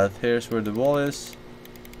path. Here's where the wall is.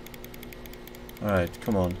 Alright,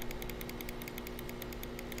 come on.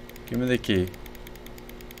 Give me the key.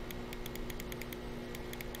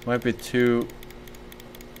 Might be 2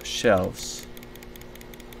 shelves.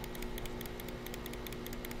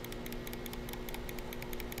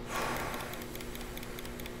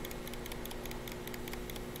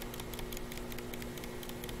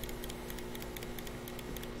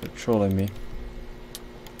 They're trolling me.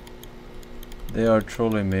 They are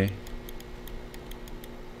trolling me.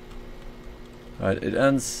 Alright, it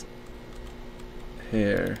ends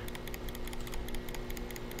here.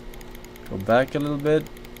 Go back a little bit.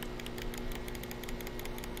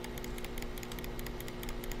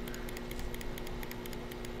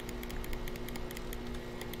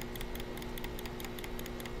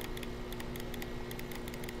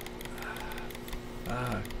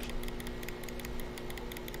 Fuck.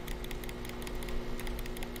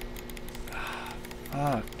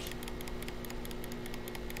 Fuck.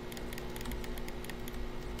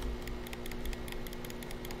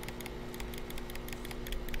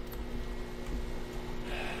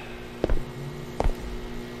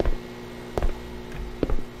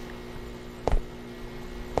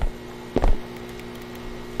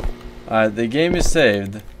 Alright, the game is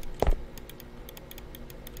saved.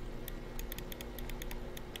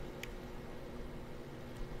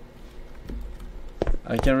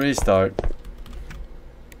 I can restart.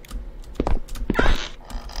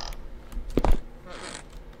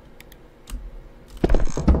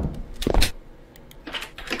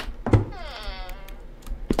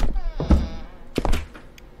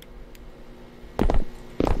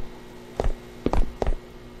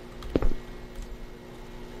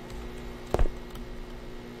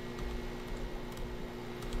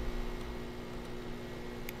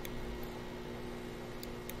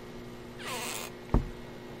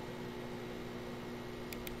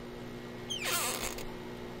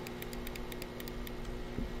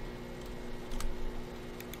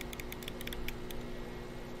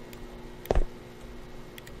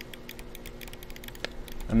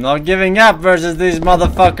 I'm not giving up versus these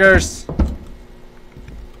motherfuckers.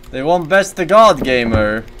 They won't best the god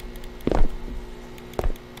gamer.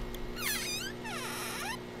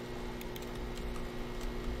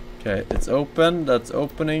 Okay, it's open. That's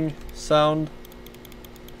opening sound.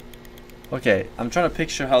 Okay, I'm trying to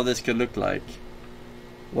picture how this could look like.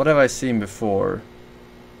 What have I seen before?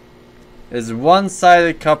 Is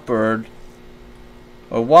one-sided cupboard,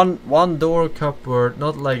 or one door cupboard,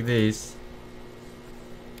 not like these.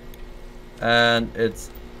 And it's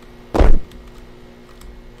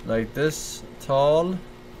like this tall.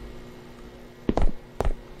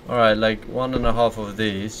 Alright, like 1.5 of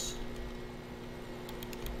these.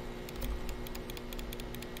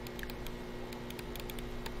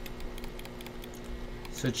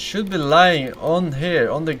 So it should be lying on here,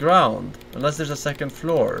 on the ground, unless there's a second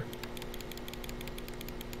floor.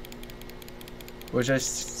 Which I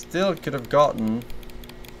still could have gotten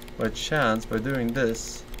by chance by doing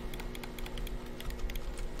this.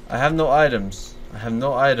 I have no items. I have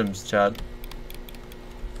no items, Chad.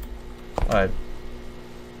 Alright.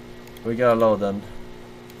 We gotta load then.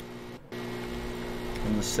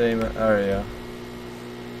 In the same area.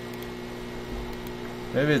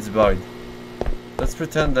 Maybe it's bugged. Let's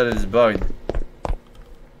pretend that it's bugged.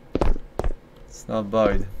 It's not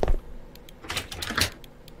bugged.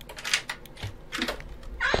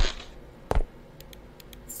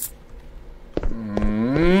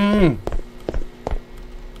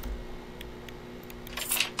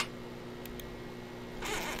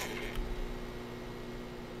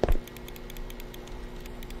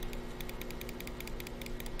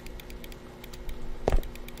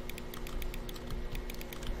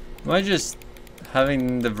 Am I just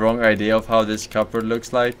having the wrong idea of how this cupboard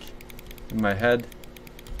looks like in my head?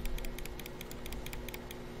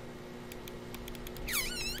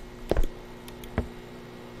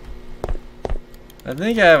 I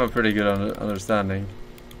think I have a pretty good understanding.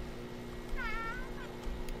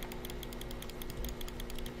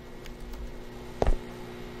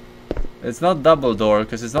 It's not double door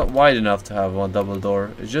because it's not wide enough to have one double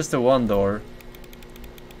door. It's just a one door.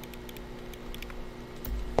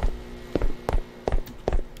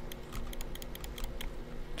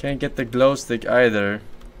 Can't get the glow stick either.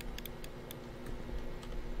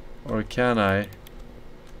 Or can I?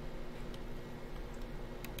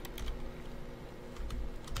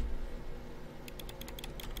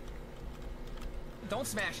 Don't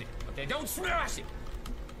smash it, okay? Don't smash it!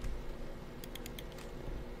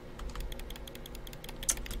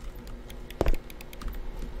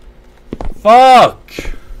 Fuck!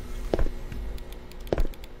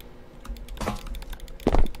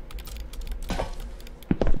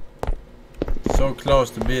 So close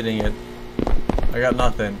to beating it. I got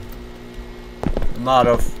nothing. I'm out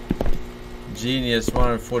of genius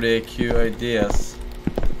 148 Q ideas.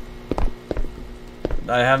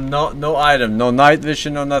 I have no item, no night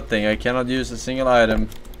vision, no nothing. I cannot use a single item.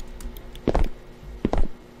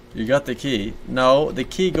 You got the key? No, the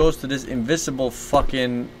key goes to this invisible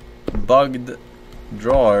fucking bugged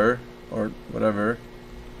drawer or whatever.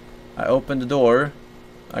 I open the door.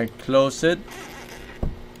 I close it.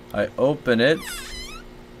 I open it.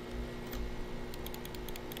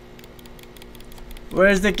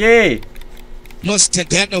 Where's the key? Lost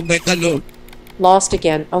again, Omega Lord. Lost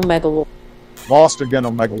again, Omega Lord. Lost again,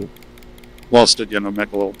 Omega Lord. Lost again,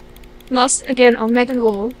 Omega Lord. Lost again, Omega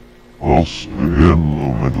Lord. Lost again,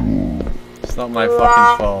 Omega Lord. It's not my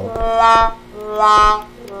fucking fault.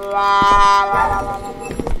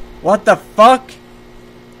 What the fuck?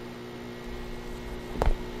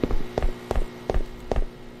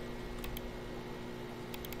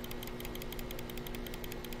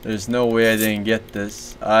 There's no way I didn't get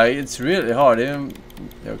this. It's really hard. Even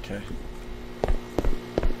okay.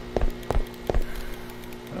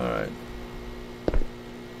 Alright.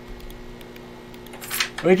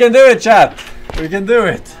 We can do it, chat! We can do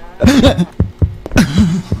it!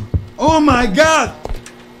 Oh my god!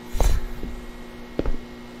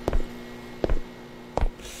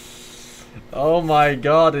 Oh my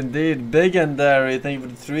god, indeed. Big and dairy, thank you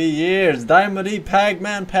for 3 years. Diamond E,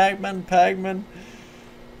 Pagman.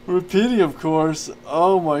 Repeating, of course.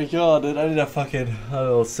 Oh my god, I need a fucking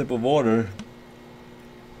little sip of water.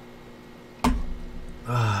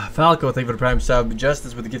 Falco, thank you for the prime sub.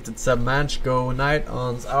 Justice with the gifted sub. Manchko, Night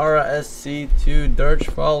Ons, Aura SC2,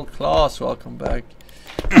 Dirtfall, Claus, welcome back.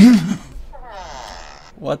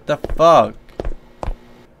 What the fuck?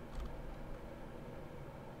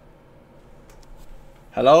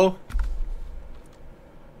 Hello?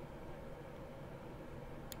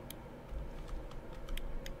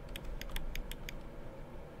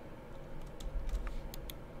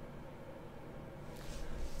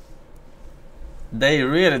 They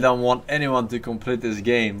really don't want anyone to complete this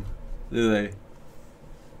game, do they?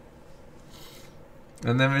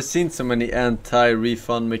 I've never seen so many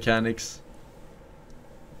anti-refund mechanics.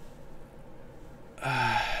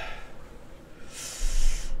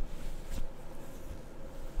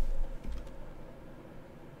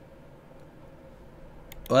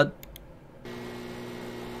 What?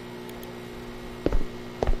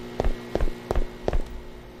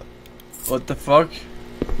 What the fuck?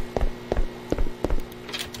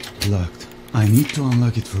 Locked. I need to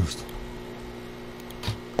unlock it first.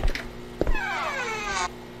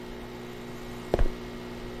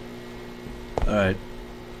 Alright.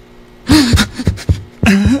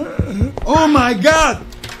 Oh my god!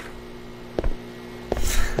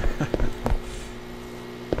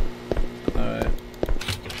 Alright.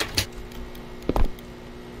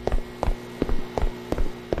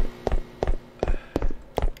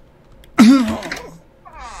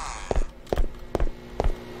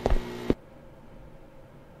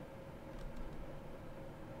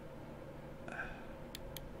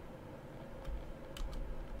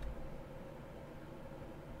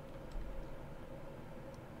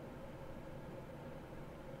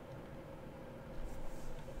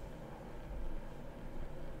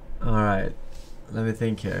 Alright, let me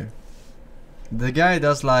think here. The guy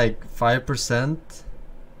does like 5%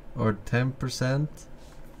 or 10%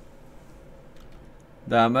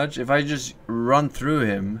 damage. If I just run through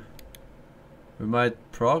him, we might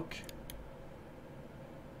proc.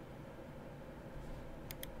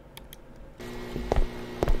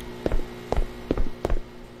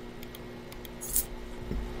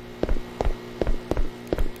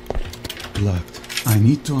 Locked. I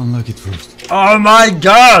need to unlock it first. Oh my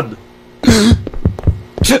god!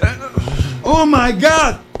 Oh my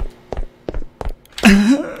god!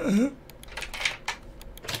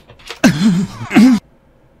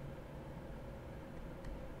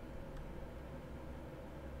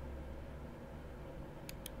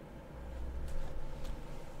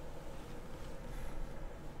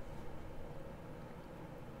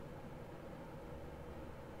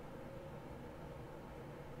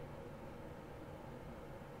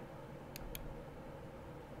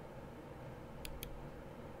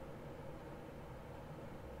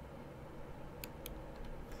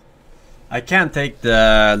 I can't take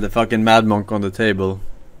the fucking Mad Monk on the table.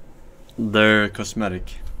 They're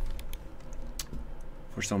cosmetic.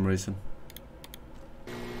 For some reason.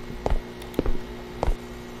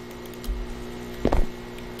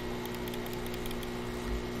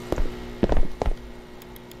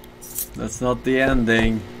 That's not the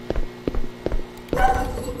ending.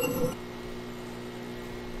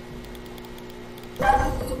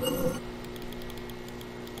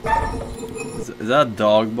 Is that a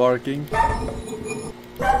dog barking?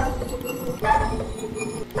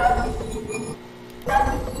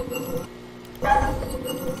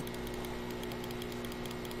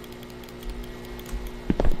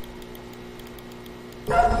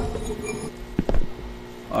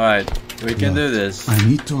 Alright, we can do this. I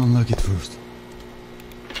need to unlock it first.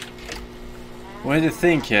 We need to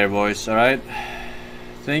think here, boys, alright?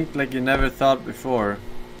 Think like you never thought before.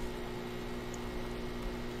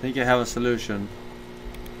 Think I have a solution.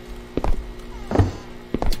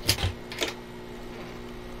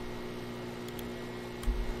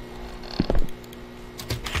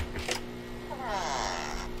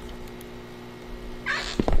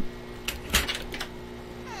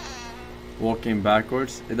 Walking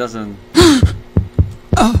backwards, it doesn't.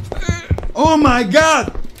 Oh my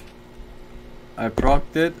god! I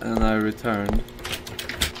procced it and I returned.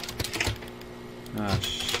 Ah,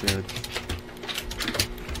 shit.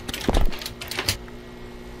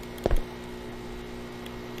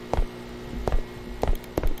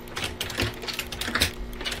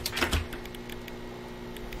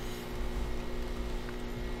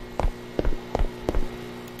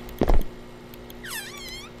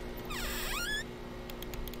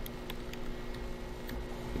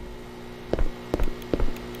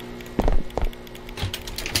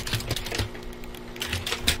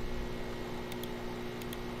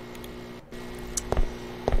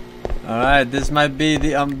 Alright, this might be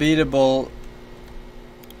the unbeatable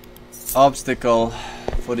obstacle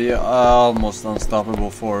for the almost unstoppable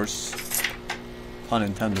force. Pun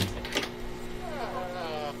intended.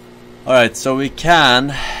 Alright, so we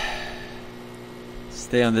can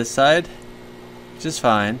stay on this side, which is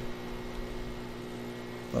fine.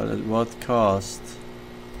 But at what cost?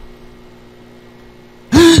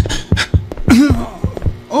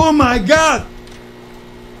 Oh my god!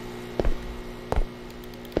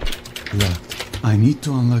 Locked. I need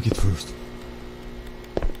to unlock it first.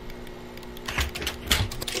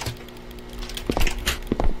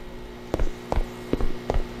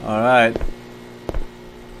 Alright.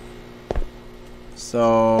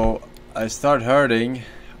 So I start hurting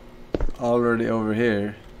already over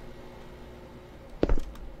here.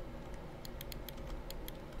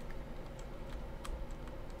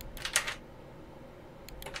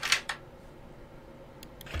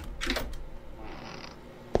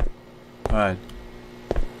 Alright.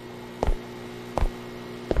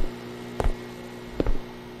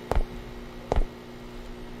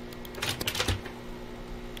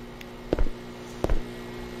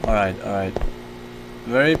 Alright.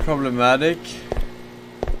 Very problematic.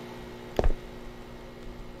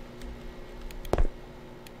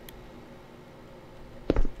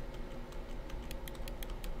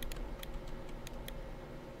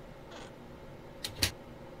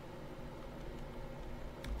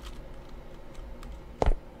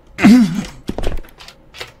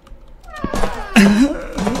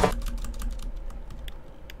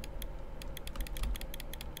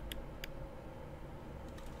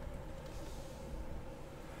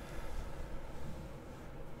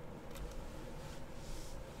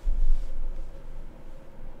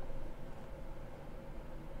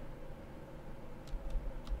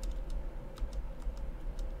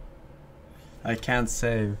 I can't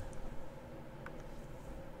save.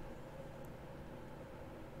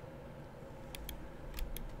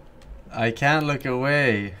 I can't look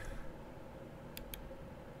away.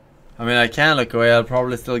 I mean, I can look away, I'll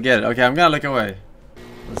probably still get it. Okay, I'm gonna look away.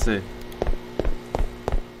 Let's see.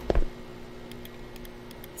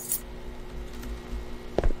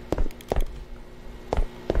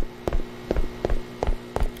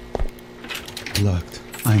 Locked.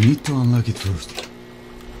 I need to unlock it first.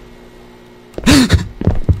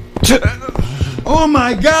 Oh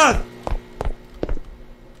my god!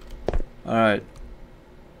 Alright.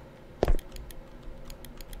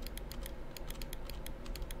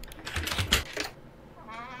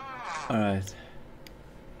 Alright.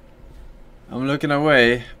 I'm looking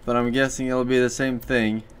away, but I'm guessing it'll be the same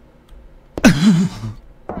thing.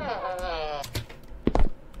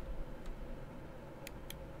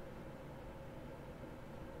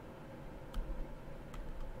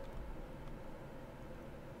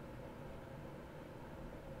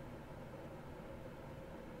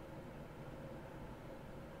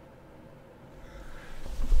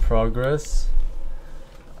 progress.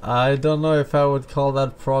 I don't know if I would call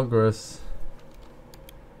that progress.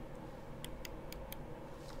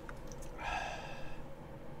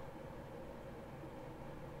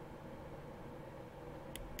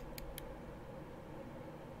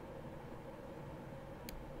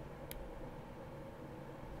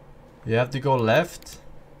 You have to go left?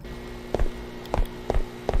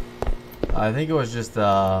 I think it was just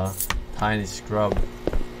a tiny scrub.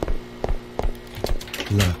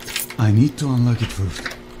 Locked. I need to unlock it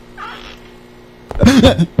first.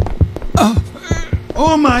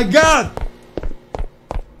 Oh my god!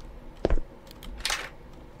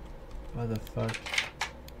 What the fuck?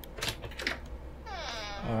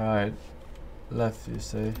 Alright. Left, you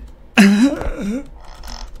say?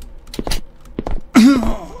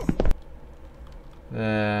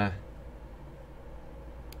 Yeah.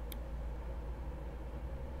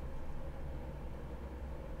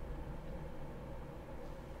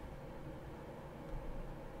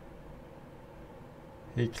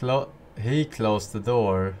 He closed the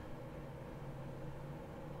door.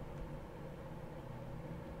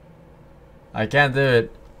 I can't do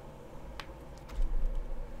it.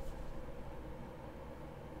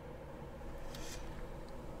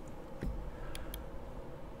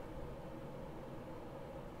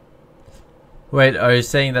 Wait, are you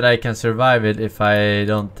saying that I can survive it if I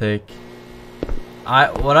don't take...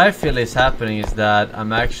 What I feel is happening is that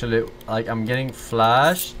I'm actually, like, I'm getting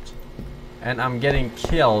flashed and I'm getting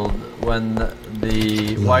killed when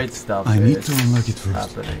the white stuff is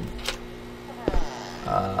happening.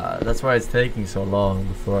 That's why it's taking so long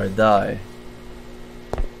before I die.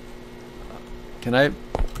 Can I...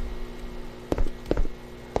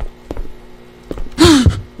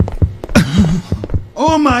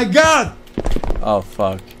 Oh my god! Oh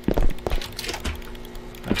fuck.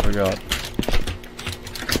 I forgot.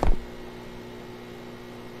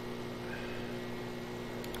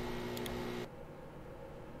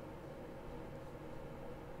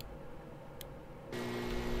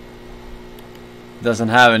 Doesn't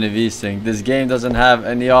have any VSync. This game doesn't have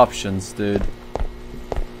any options, dude.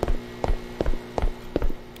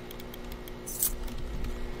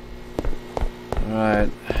 Alright.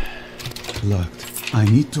 Locked. I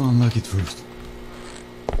need to unlock it first.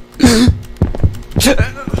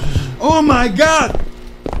 Oh my god!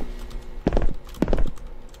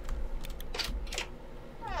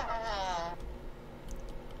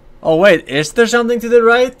 Oh wait, is there something to the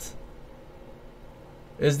right?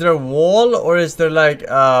 Is there a wall or is there like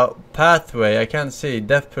a pathway? I can't see.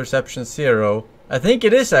 Depth perception 0. I think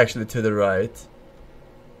it is actually to the right.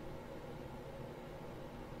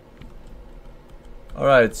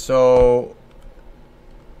 Alright, so...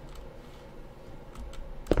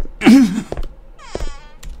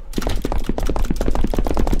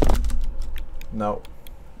 No,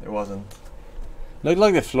 it wasn't. Looked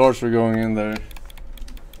like the floors were going in there.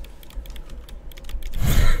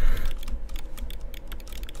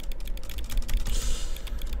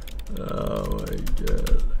 Oh my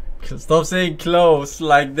god. Stop saying close,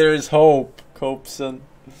 like there is hope, Copeson.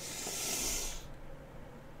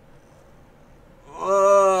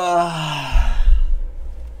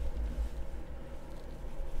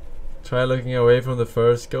 Try looking away from the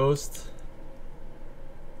first ghost.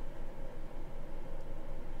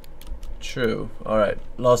 True. Alright,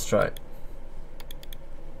 last try.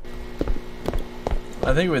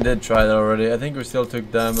 I think we did try that already. I think we still took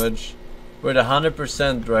damage. We're at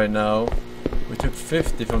 100% right now. We took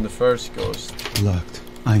 50 from the first ghost. Locked.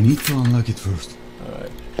 I need to unlock it first.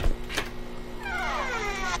 Alright.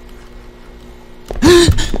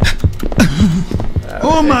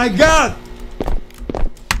 Oh my god!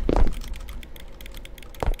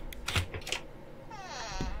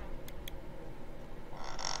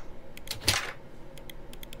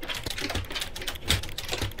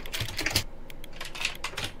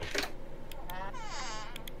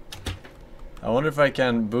 I wonder if I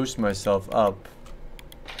can boost myself up.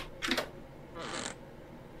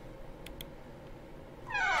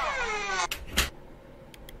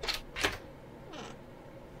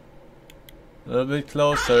 A little bit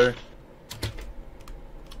closer.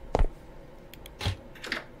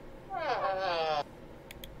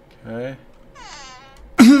 Okay.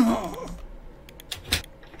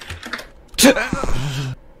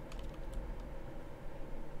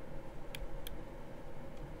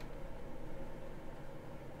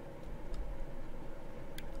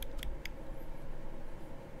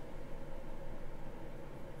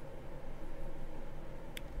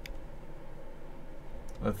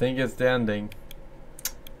 I think it's the ending.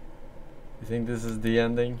 You think this is the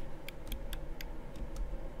ending?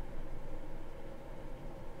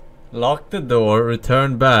 Lock the door,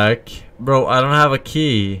 return back. Bro, I don't have a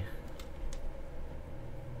key.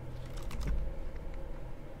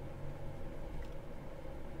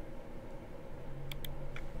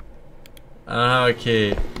 I don't have a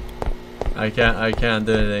key. I can't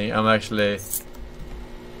do anything. I'm actually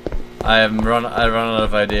I run out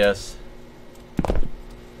of ideas.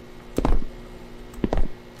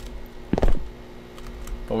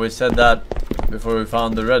 But we said that before we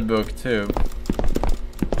found the red book too.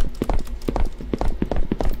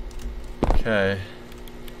 Okay.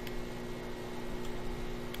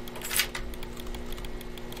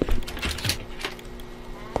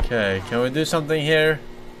 Okay, can we do something here?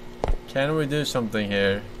 Can we do something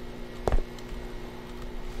here?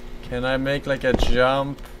 Can I make like a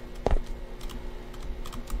jump?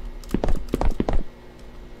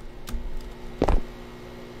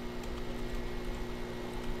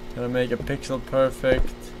 Can I make a pixel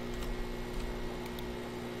perfect?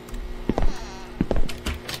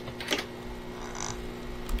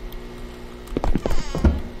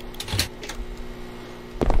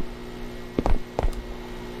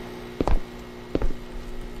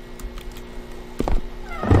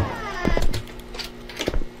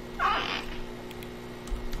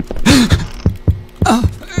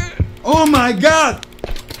 Oh my god!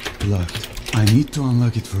 Locked. I need to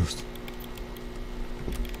unlock it first.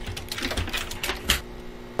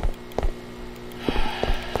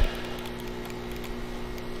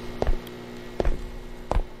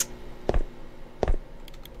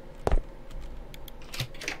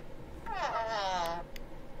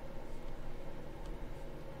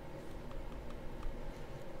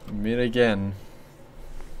 Meet again.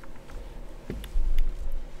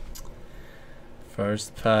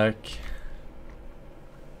 First pack.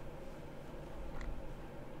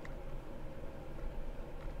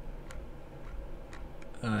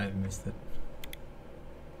 I missed it.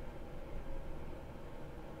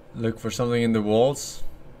 Look for something in the walls.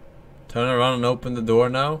 Turn around and open the door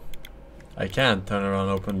now. I can't turn around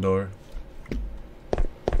and open the door.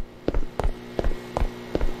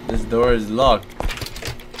 This door is locked.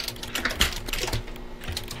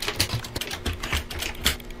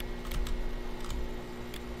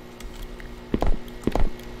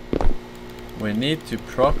 We need to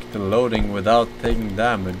proc the loading without taking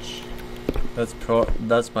damage.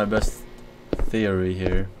 That's my best theory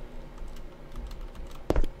here.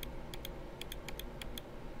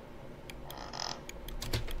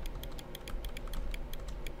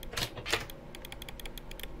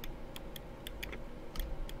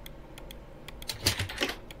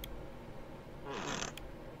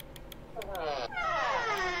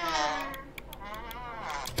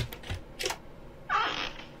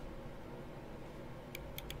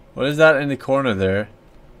 What is that in the corner there?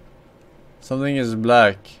 Something is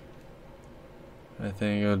black. I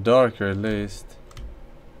think, or darker at least.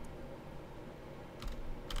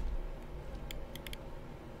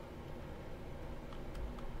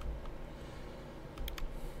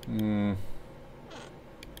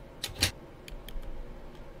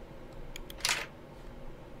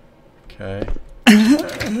 Okay.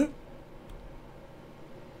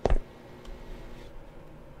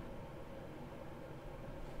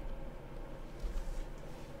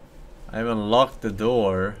 I haven't locked the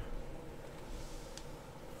door.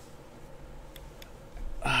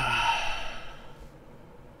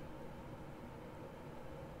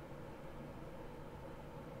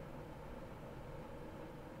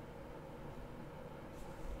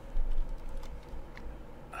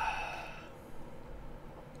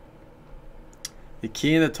 The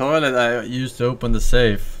key in the toilet I used to open the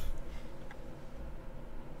safe.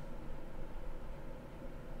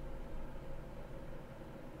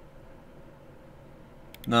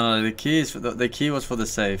 No, the key is for the key was for the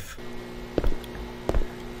safe.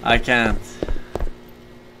 I can't.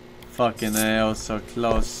 Fucking I was so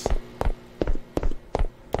close.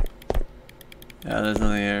 Yeah, there's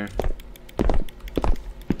nothing here.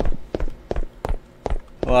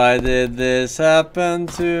 Why did this happen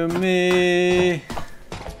to me?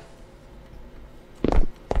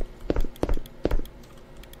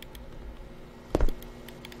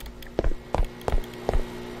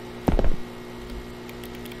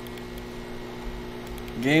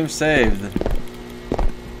 Game saved.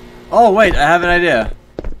 Oh wait, I have an idea.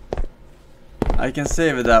 I can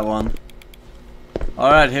save it, that one.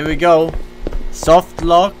 Alright, here we go. Soft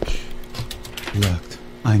lock. Locked.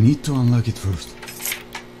 I need to unlock it first.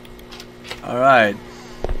 Alright.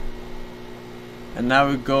 And now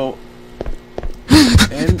we go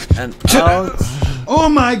in and out. Oh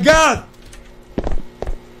my god!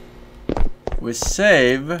 We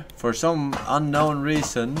save for some unknown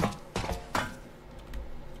reason.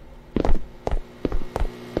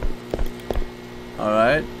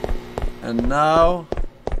 Alright. And now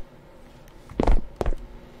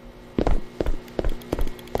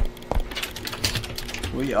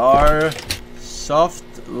we are soft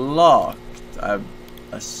locked, I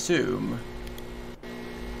assume.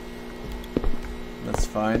 Let's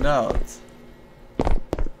find out.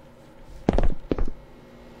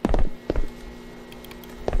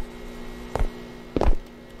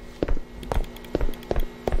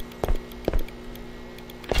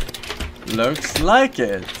 Looks like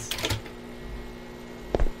it.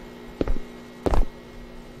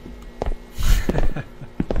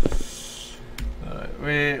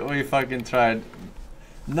 We fucking tried.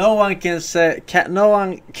 No one can say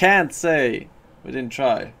can't say we didn't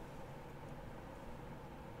try.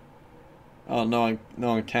 Oh, no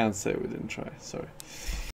one can say we didn't try. Sorry.